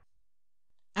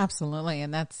 Absolutely.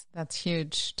 And that's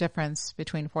huge difference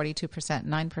between 42%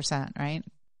 and 9%, right?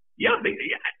 Yeah.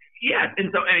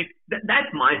 And so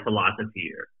that's my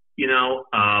philosophy here.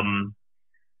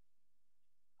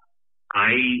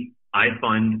 I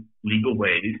find legal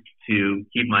ways to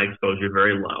keep my exposure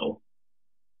very low.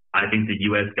 I think the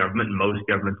U.S. government and most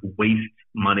governments waste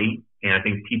money. And I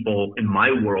think people in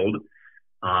my world,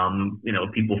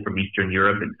 people from Eastern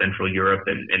Europe and Central Europe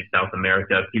and South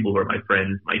America, people who are my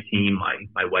friends, my team,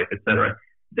 my wife, etc.,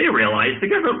 they realize the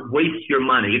government wastes your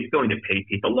money. It's going to pay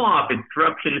people off. It's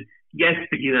corruption. Yes,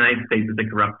 the United States is a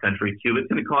corrupt country too. It's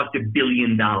going to cost $1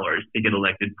 billion to get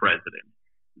elected president.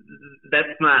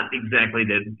 That's not exactly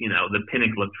the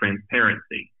pinnacle of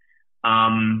transparency.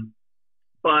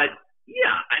 But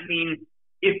yeah, I mean,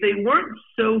 if they weren't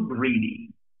so greedy,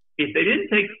 if they didn't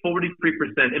take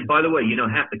 43%, and by the way,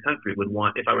 half the country would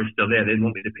want, if I were still there, they'd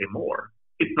want me to pay more.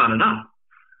 It's not enough.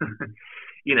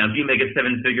 If you make a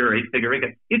 7-figure or 8-figure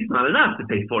income, it's not enough to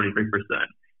pay 43%.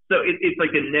 So it's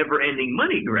like a never-ending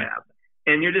money grab.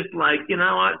 And you're just like, you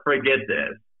know what, forget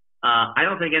this. I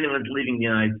don't think anyone's leaving the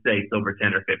United States over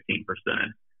 10 or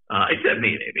 15%, except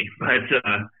me maybe. But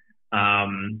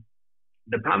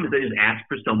the problem is they just ask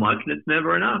for so much and it's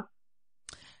never enough.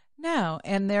 No,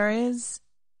 and there is,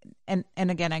 and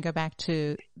again, I go back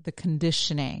to the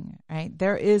conditioning, right?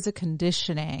 There is a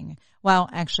conditioning. Well,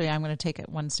 actually, I'm going to take it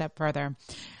one step further.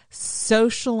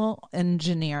 Social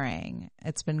engineering.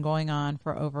 It's been going on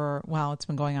it's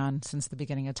been going on since the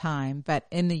beginning of time, but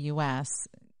in the U.S.,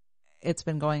 it's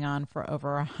been going on for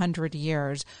over 100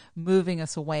 years, moving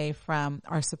us away from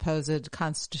our supposed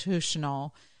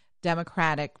constitutional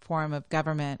democratic form of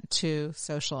government to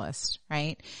socialist,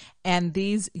 right? And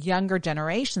these younger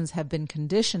generations have been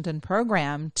conditioned and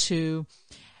programmed to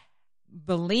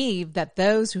believe that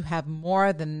those who have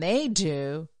more than they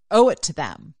do owe it to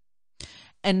them.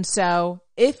 And so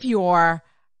if you're,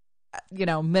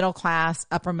 middle class,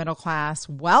 upper middle class,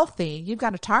 wealthy, you've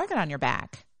got a target on your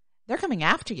back. They're coming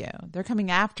after you. They're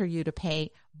coming after you to pay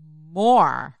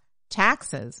more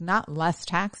taxes, not less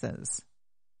taxes.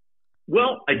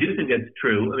 Well, I do think that's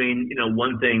true. I mean,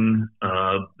 one thing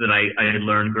that I had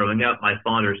learned growing up, my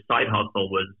father's side hustle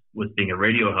was being a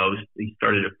radio host. He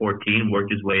started at 14,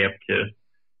 worked his way up to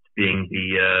being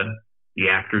the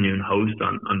afternoon host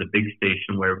on the big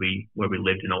station where we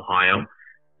lived in Ohio.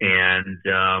 And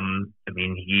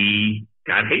he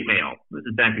got hate mail. This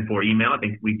is back before email. I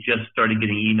think we just started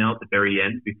getting email at the very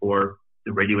end before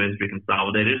the radio industry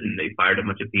consolidated and they fired a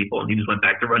bunch of people and he just went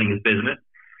back to running his business.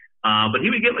 But he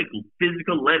would get like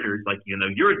physical letters like,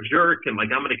 you're a jerk and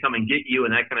like, I'm going to come and get you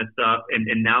and that kind of stuff. And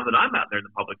now that I'm out there in the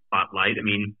public spotlight, I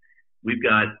mean, we've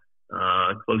got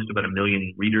close to about 1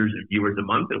 million readers and viewers a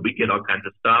month and we get all kinds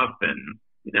of stuff. And,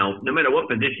 no matter what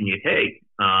position you take,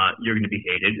 you're going to be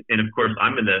hated. And of course,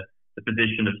 I'm in the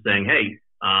position of saying, hey,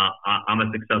 I'm a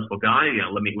successful guy.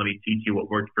 Let me teach you what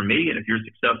worked for me. And if you're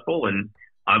successful, and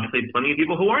obviously plenty of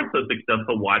people who aren't so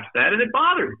successful watch that and it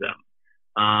bothers them.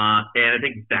 And I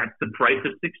think that's the price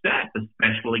of success,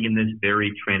 especially in this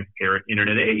very transparent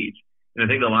internet age. And I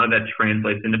think a lot of that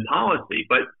translates into policy.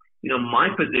 But, my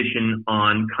position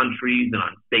on countries and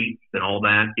on states and all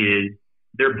that is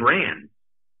their brands.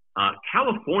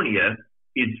 California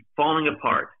is falling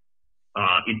apart.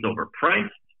 It's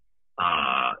overpriced.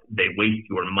 They waste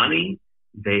your money.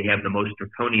 They have the most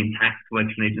draconian tax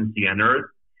collection agency on earth.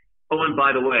 Oh, and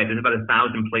by the way, there's about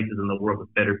 1,000 places in the world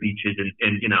with better beaches and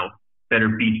better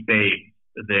beach babes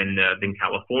than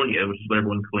California, which is what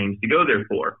everyone claims to go there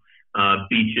for.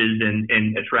 Beaches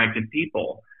and attractive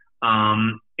people.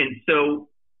 And so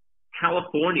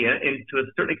California, and to a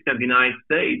certain extent the United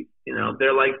States,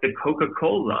 they're like the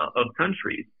Coca-Cola of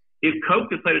countries. If Coke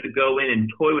decided to go in and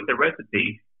toy with the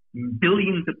recipe,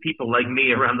 billions of people like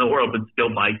me around the world would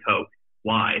still buy Coke.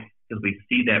 Why? Because we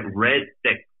see that red,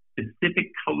 that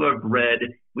specific color of red.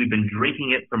 We've been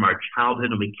drinking it from our childhood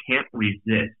and we can't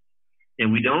resist.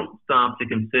 And we don't stop to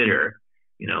consider,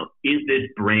 is this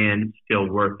brand still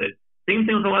worth it? Same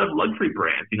thing with a lot of luxury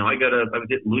brands. I was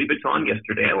at Louis Vuitton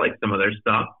yesterday. I like some of their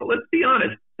stuff, but let's be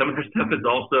honest, some of their stuff is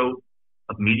also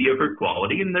of mediocre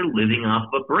quality and they're living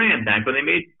off of a brand back when they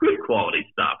made good quality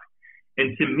stuff.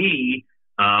 And to me,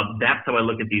 that's how I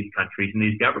look at these countries and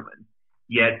these governments.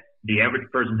 Yet the average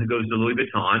person who goes to Louis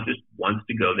Vuitton just wants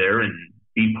to go there and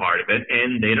be part of it.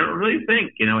 And they don't really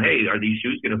think, hey, are these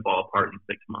shoes going to fall apart in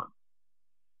 6 months?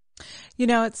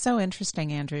 It's so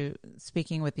interesting, Andrew,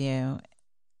 speaking with you.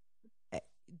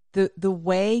 The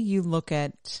way you look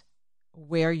at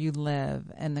where you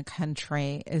live in the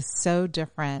country is so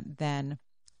different than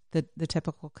the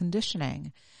typical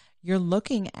conditioning. You're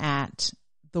looking at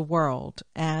the world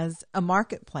as a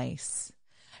marketplace.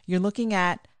 You're looking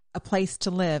at a place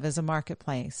to live as a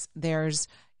marketplace. There's,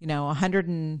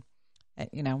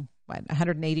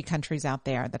 180 countries out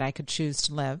there that I could choose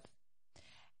to live.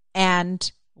 And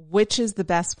which is the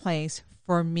best place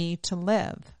for me to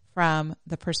live from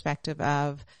the perspective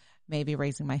of maybe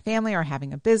raising my family or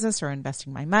having a business or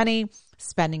investing my money,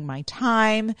 spending my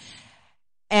time.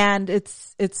 And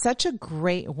it's such a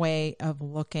great way of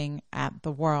looking at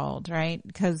the world, right?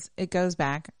 Because it goes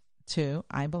back to,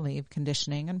 I believe,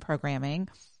 conditioning and programming.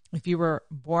 If you were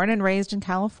born and raised in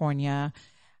California,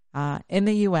 in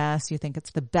the U.S., you think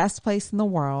it's the best place in the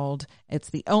world. It's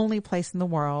the only place in the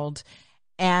world.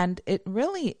 And it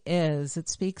really is. It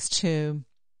speaks to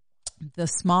the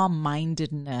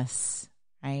small-mindedness,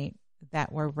 right,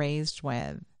 that we're raised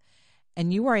with.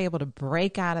 and you are able to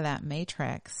break out of that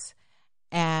matrix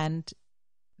and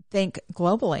think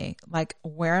globally, like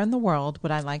where in the world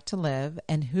would I like to live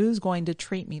and who's going to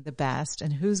treat me the best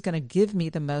and who's going to give me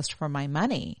the most for my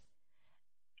money?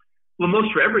 Well,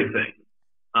 most for everything.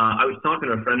 I was talking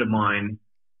to a friend of mine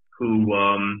who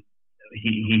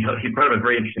he brought up a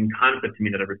very interesting concept to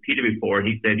me that I've repeated before.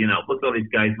 He said, look at all these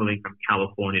guys moving from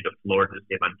California to Florida to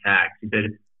save on tax. He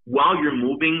said, while you're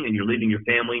moving and you're leaving your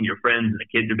family and your friends and the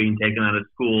kids are being taken out of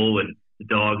school and the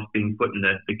dog's being put in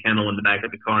the kennel in the back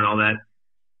of the car and all that,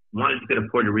 why not just go to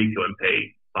Puerto Rico and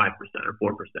pay 5% or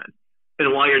 4%?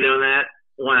 And while you're doing that,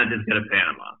 why not just go to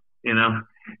Panama?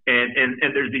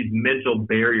 And there's these mental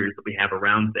barriers that we have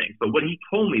around things. But what he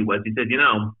told me was, he said,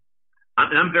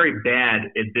 I'm very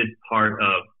bad at this part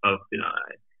of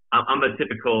I'm a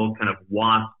typical kind of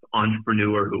WASP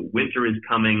entrepreneur who winter is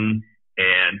coming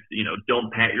and,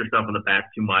 don't pat yourself on the back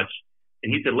too much.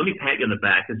 And he said, let me pat you on the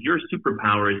back because your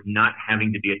superpower is not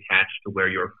having to be attached to where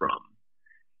you're from.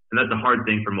 And that's a hard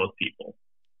thing for most people.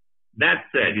 That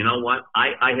said, you know what?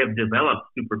 I have developed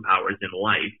superpowers in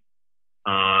life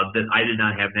that I did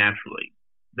not have naturally,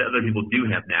 that other people do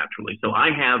have naturally. So I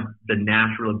have the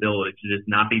natural ability to just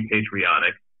not be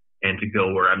patriotic and to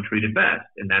go where I'm treated best.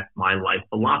 And that's my life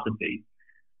philosophy.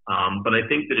 But I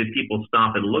think that if people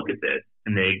stop and look at this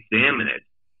and they examine it,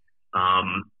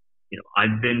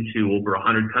 I've been to over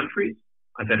 100 countries.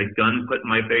 I've had a gun put in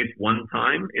my face one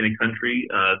time in a country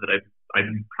that I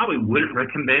probably wouldn't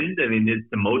recommend. I mean, it's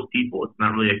to most people, it's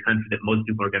not really a country that most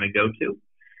people are going to go to.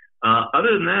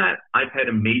 Other than that, I've had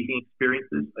amazing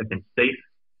experiences. I've been safe.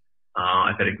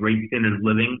 I've had a great standard of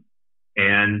living.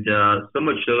 And so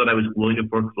much so that I was willing to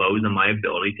foreclose on my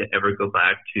ability to ever go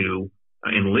back to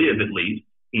and live, at least,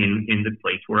 in the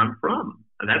place where I'm from.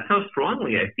 And that's how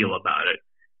strongly I feel about it.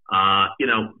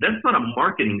 That's not a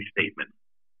marketing statement.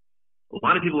 A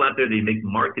lot of people out there, they make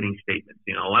marketing statements.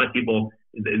 A lot of people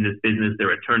in this business,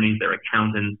 they're attorneys, they're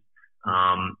accountants,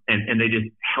 and they just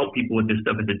help people with this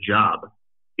stuff as a job.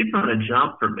 It's not a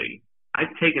job for me.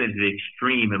 I've taken it to the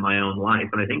extreme in my own life,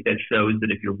 and I think that shows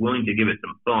that if you're willing to give it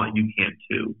some thought, you can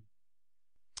too.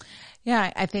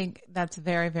 Yeah, I think that's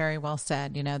very, very well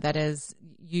said. That is,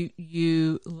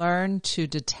 you learn to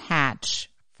detach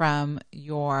from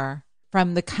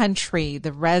the country,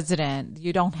 the resident.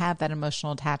 You don't have that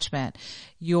emotional attachment.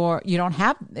 You don't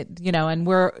have,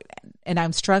 and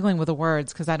I'm struggling with the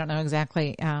words because I don't know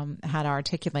exactly how to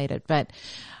articulate it, but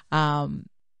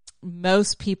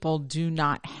most people do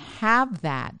not have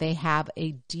that. They have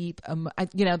a deep,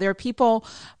 there are people,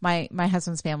 my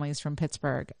husband's family is from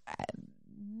Pittsburgh.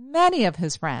 Many of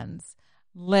his friends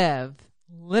live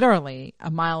literally a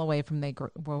mile away from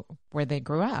where they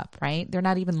grew up, right? They're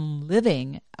not even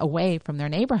living away from their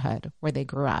neighborhood where they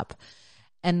grew up.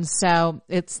 And so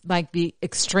it's like the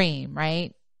extreme,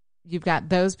 right? You've got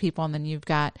those people, and then you've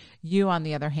got you on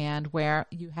the other hand, where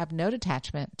you have no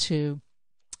detachment to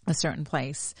a certain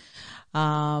place.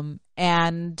 And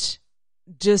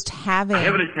just having... I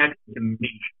have an attachment to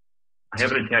me. I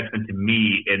have an attachment to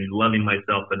me and loving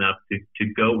myself enough to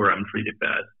go where I'm treated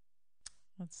best.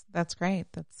 That's great.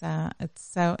 It's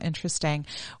so interesting.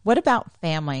 What about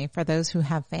family? For those who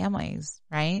have families,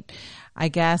 right? I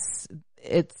guess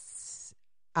it's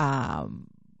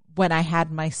when I had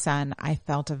my son, I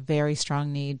felt a very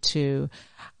strong need to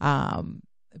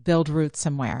build roots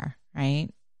somewhere, right?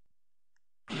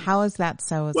 How is that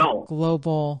so as a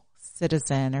global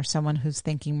citizen or someone who's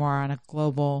thinking more on a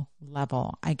global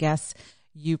level? I guess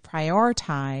you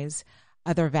prioritize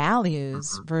other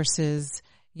values versus,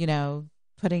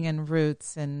 putting in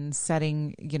roots and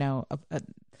setting,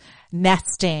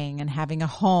 nesting and having a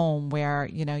home where,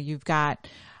 you've got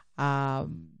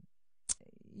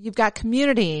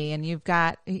community and you've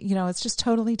got, it's just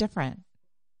totally different.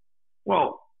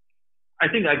 Well, I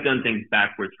think I've done things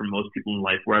backwards for most people in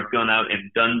life, where I've gone out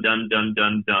and done.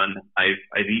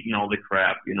 I've eaten all the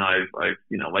crap. I've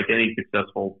like any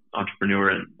successful entrepreneur,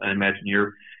 and I imagine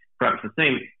you're perhaps the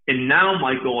same. And now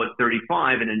my goal at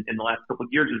 35 and in the last couple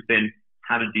of years has been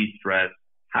how to de-stress,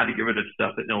 how to get rid of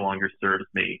stuff that no longer serves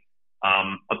me.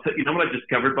 I'll tell you, what I've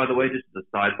discovered, by the way, just as a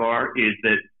sidebar, is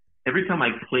that every time I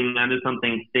cling onto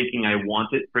something thinking I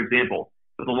want it, for example,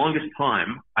 for the longest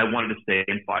time, I wanted to stay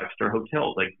in 5-star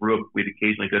hotels. I grew up, we'd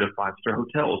occasionally go to 5-star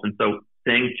hotels. And so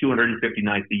staying 250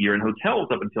 nights a year in hotels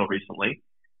up until recently,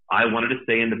 I wanted to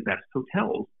stay in the best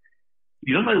hotels.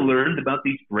 What I learned about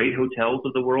these great hotels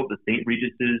of the world, the St.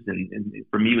 Regis's, and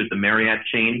for me it was the Marriott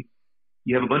chain?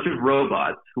 You have a bunch of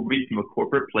robots who read from a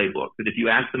corporate playbook that if you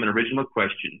ask them an original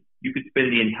question, you could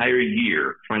spend the entire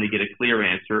year trying to get a clear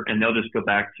answer, and they'll just go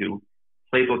back to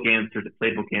playbook answer to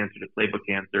playbook answer to playbook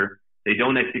answer. They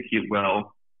don't execute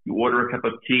well. You order a cup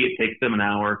of tea, it takes them an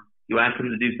hour. You ask them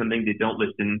to do something, they don't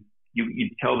listen. You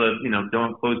tell them,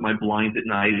 don't close my blinds at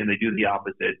night, and they do the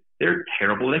opposite. They're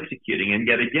terrible at executing. And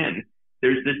yet again,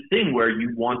 there's this thing where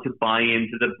you want to buy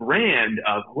into the brand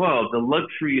of, well, the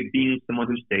luxury of being someone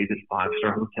who stays at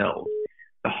 5-star hotels.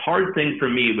 The hard thing for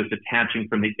me was detaching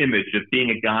from the image of being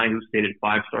a guy who stayed at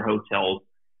 5-star hotels,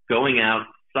 going out,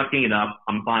 sucking it up.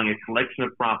 I'm buying a collection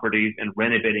of properties and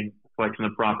renovating a collection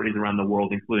of properties around the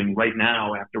world, including right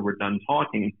now after we're done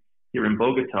talking here in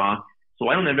Bogota. So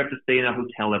I don't ever have to stay in a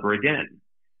hotel ever again.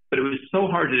 But it was so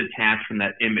hard to detach from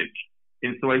that image.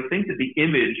 And so I think that the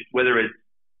image, whether it's,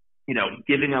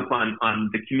 giving up on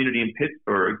the community in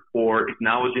Pittsburgh or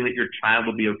acknowledging that your child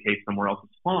will be okay somewhere else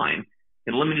is fine.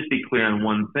 And let me just be clear on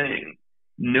one thing.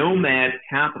 Nomad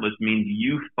capitalist means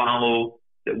you follow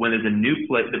that when there's a new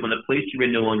place, that when the place you're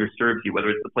in no longer serves you, whether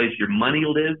it's the place your money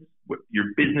lives, your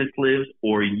business lives,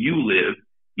 or you live,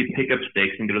 you pick up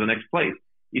stakes and go to the next place.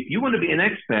 If you want to be an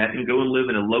expat and go and live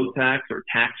in a low tax or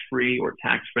tax-free or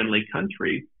tax-friendly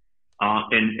country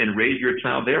and raise your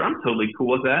child there, I'm totally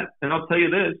cool with that. And I'll tell you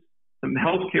this, the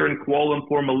healthcare in Kuala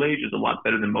Lumpur, Malaysia is a lot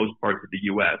better than most parts of the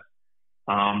U.S.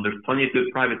 There's plenty of good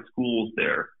private schools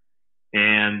there.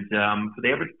 And for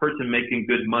the average person making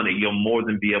good money, you'll more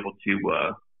than be able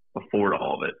to afford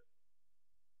all of it.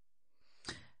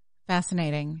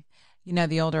 Fascinating.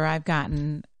 The older I've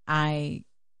gotten, there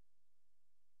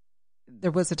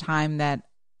was a time that,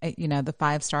 the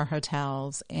 5-star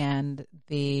hotels and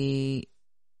the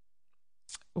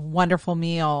wonderful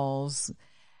meals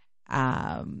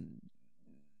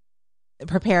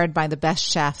prepared by the best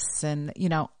chefs and,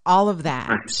 all of that.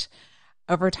 Right.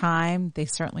 Over time, they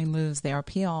certainly lose their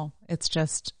appeal. It's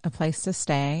just a place to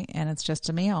stay and it's just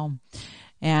a meal.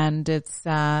 And it's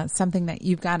something that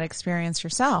you've got to experience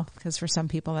yourself, because for some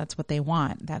people, that's what they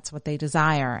want. That's what they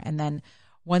desire. And then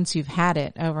once you've had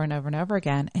it over and over and over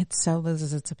again, it so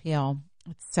loses its appeal.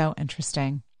 It's so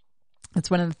interesting.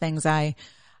 It's one of the things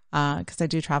because I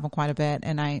do travel quite a bit,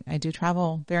 and I do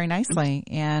travel very nicely.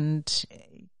 And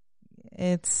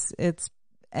it's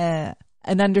an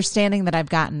understanding that I've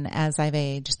gotten as I've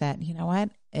aged that,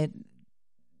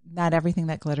 not everything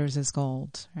that glitters is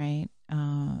gold, right?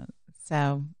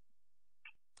 So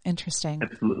interesting.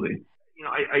 Absolutely.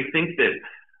 I think that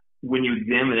when you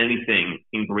examine anything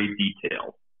in great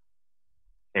detail,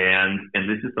 and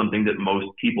this is something that most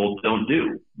people don't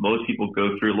do. Most people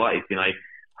go through life, and I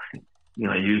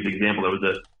use the example.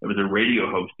 There was a radio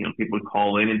host. People would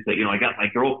call in and say, I got my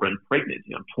girlfriend pregnant.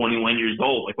 I'm 21 years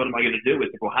old. Like, what am I going to do?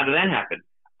 It's like, well, how did that happen?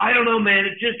 I don't know, man.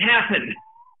 It just happened.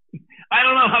 I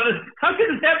don't know how could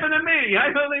this happen to me?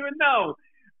 I don't even know.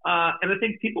 And I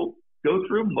think people go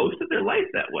through most of their life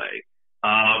that way.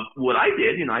 What I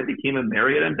did, I became a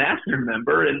Marriott ambassador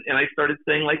member, and I started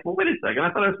saying, like, well, wait a second,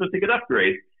 I thought I was supposed to get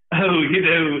upgrades. Oh,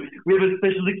 we have a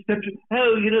special exception.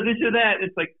 Oh, this or that.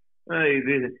 It's like,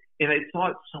 and I saw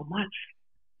it so much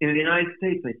in the United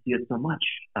States. I see it so much,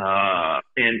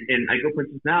 and I go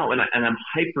places now, and I'm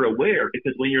hyper aware,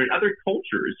 because when you're in other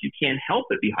cultures, you can't help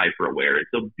but be hyper aware. And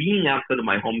so being outside of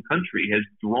my home country has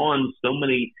drawn so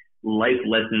many life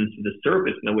lessons to the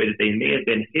surface in a way that they may have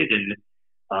been hidden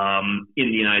in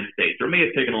the United States, or may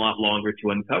have taken a lot longer to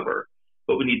uncover.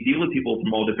 But when you deal with people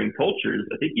from all different cultures,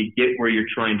 I think you get where you're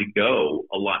trying to go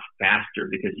a lot faster,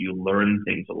 because you learn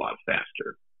things a lot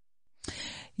faster.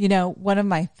 One of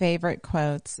my favorite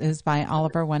quotes is by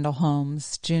Oliver Wendell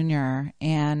Holmes Jr.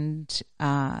 And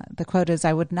the quote is,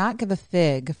 "I would not give a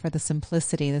fig for the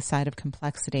simplicity, the side of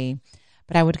complexity,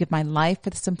 but I would give my life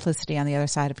for the simplicity on the other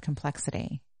side of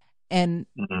complexity." And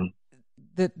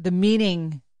the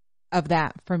meaning of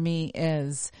that for me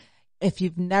is, if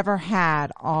you've never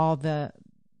had all the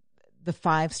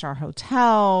 5-star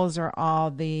hotels or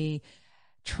all the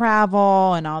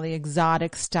travel and all the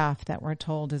exotic stuff that we're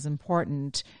told is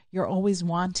important, you're always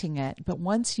wanting it. But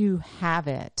once you have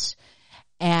it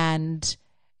and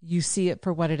you see it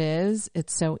for what it is,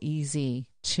 it's so easy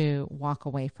to walk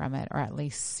away from it, or at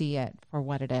least see it for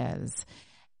what it is.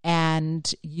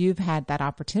 And you've had that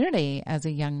opportunity as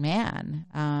a young man,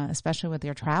 especially with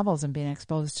your travels and being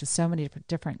exposed to so many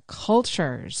different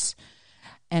cultures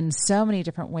and so many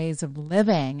different ways of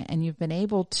living. And you've been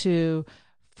able to,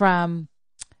 from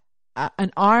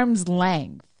an arm's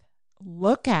length,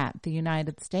 look at the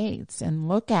United States and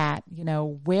look at,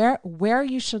 where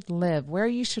you should live, where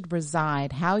you should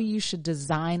reside, how you should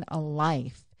design a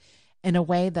life in a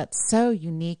way that's so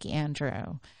unique,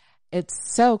 Andrew.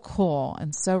 It's so cool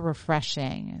and so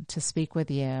refreshing to speak with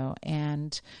you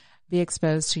and be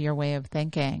exposed to your way of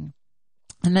thinking.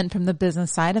 And then from the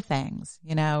business side of things,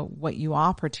 what you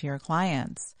offer to your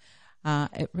clients,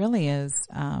 It really is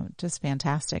just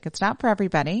fantastic. It's not for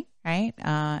everybody, right?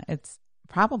 It's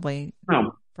probably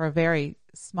for a very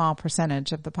small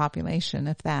percentage of the population,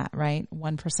 if that, right?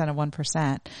 1% of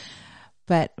 1%.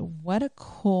 But what a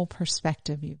cool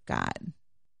perspective you've got.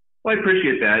 Well, I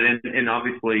appreciate that. And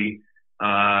obviously,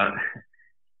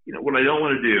 what I don't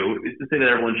want to do is to say that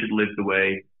everyone should live the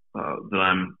way that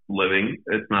I'm living.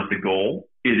 It's not the goal.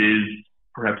 It is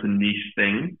perhaps a niche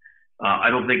thing. I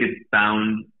don't think it's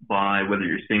bound by whether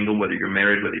you're single, whether you're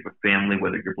married, whether you have a family,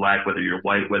 whether you're black, whether you're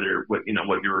white, what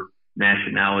your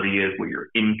nationality is, what your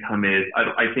income is.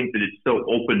 I think that it's so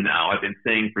open now. I've been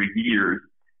saying for years,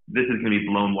 this is going to be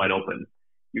blown wide open.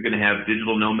 You're going to have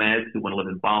digital nomads who want to live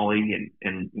in Bali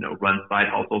and run side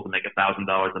hustles and make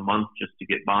 $1,000 a month just to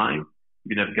get by.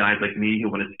 You're going to have guys like me who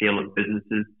want to scale up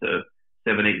businesses to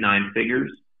 7, 8, 9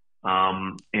 figures,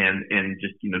 and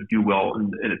just, do well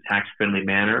in a tax friendly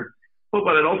manner. But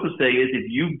what I'd also say is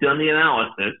if you've done the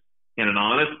analysis in an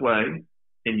honest way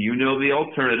and you know the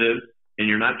alternatives and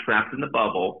you're not trapped in the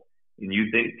bubble and you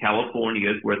think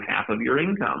California is worth half of your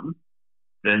income,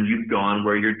 then you've gone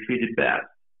where you're treated best.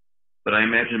 But I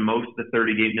imagine most of the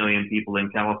 38 million people in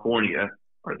California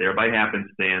are there by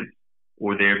happenstance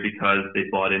or there because they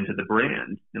bought into the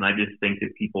brand. And I just think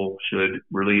that people should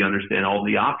really understand all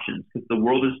the options because the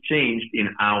world has changed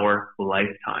in our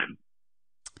lifetime.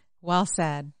 Well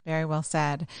said. Very well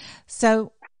said.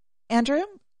 So, Andrew,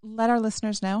 let our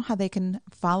listeners know how they can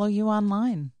follow you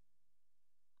online.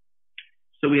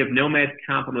 So we have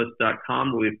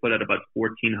nomadcapitalist.com where we've put out about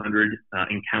 1,400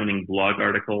 and counting blog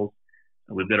articles.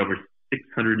 We've got over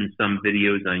 600 and some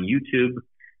videos on YouTube.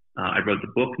 I wrote the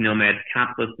book, Nomad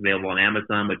Capitalist, available on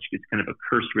Amazon, which is kind of a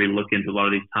cursory look into a lot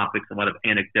of these topics, a lot of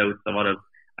anecdotes, a lot of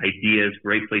ideas,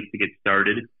 great place to get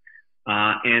started.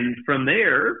 And from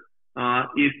there,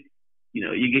 if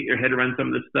you get your head around some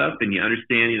of this stuff and you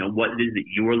understand, what it is that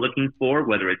you're looking for,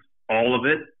 whether it's all of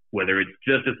it, whether it's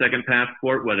just a second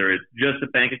passport, whether it's just a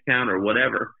bank account or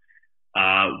whatever,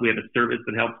 we have a service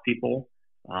that helps people.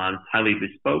 It's highly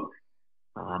bespoke.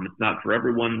 It's not for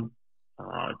everyone.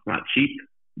 It's not cheap,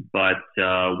 but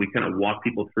we kind of walk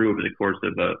people through over the course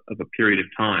of a period of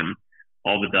time,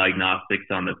 all the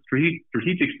diagnostics on the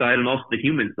strategic side and also the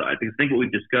human side. Because I think what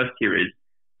we've discussed here is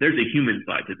there's a human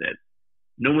side to this.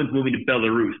 No one's moving to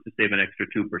Belarus to save an extra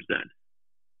 2%.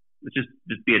 It's just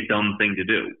be a dumb thing to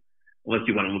do, unless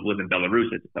you want to live in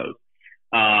Belarus, I suppose.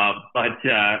 But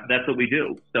that's what we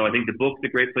do. So I think the book's a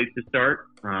great place to start,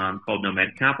 called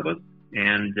Nomad Capitalist.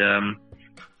 And,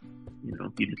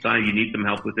 if you decide you need some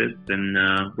help with this, then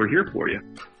we're here for you.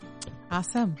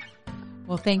 Awesome.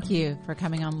 Well, thank you for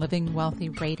coming on Living Wealthy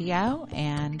Radio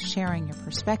and sharing your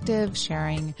perspective,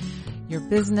 sharing your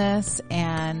business,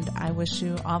 and I wish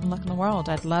you all the luck in the world.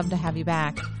 I'd love to have you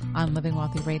back on Living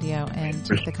Wealthy Radio and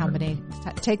take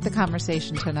the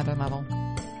conversation to another level.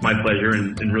 My pleasure,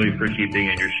 and really appreciate being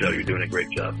on your show. You're doing a great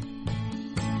job.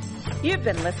 You've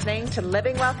been listening to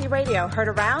Living Wealthy Radio, heard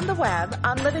around the web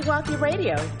on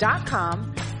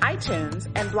livingwealthyradio.com, iTunes,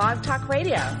 and Blog Talk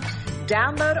Radio.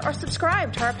 Download or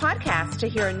subscribe to our podcast to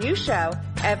hear a new show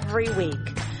every week.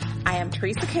 I am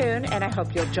Teresa Kuhn, and I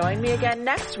hope you'll join me again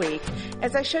next week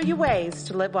as I show you ways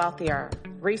to live wealthier.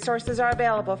 Resources are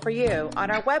available for you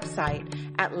on our website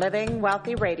at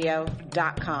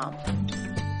livingwealthyradio.com.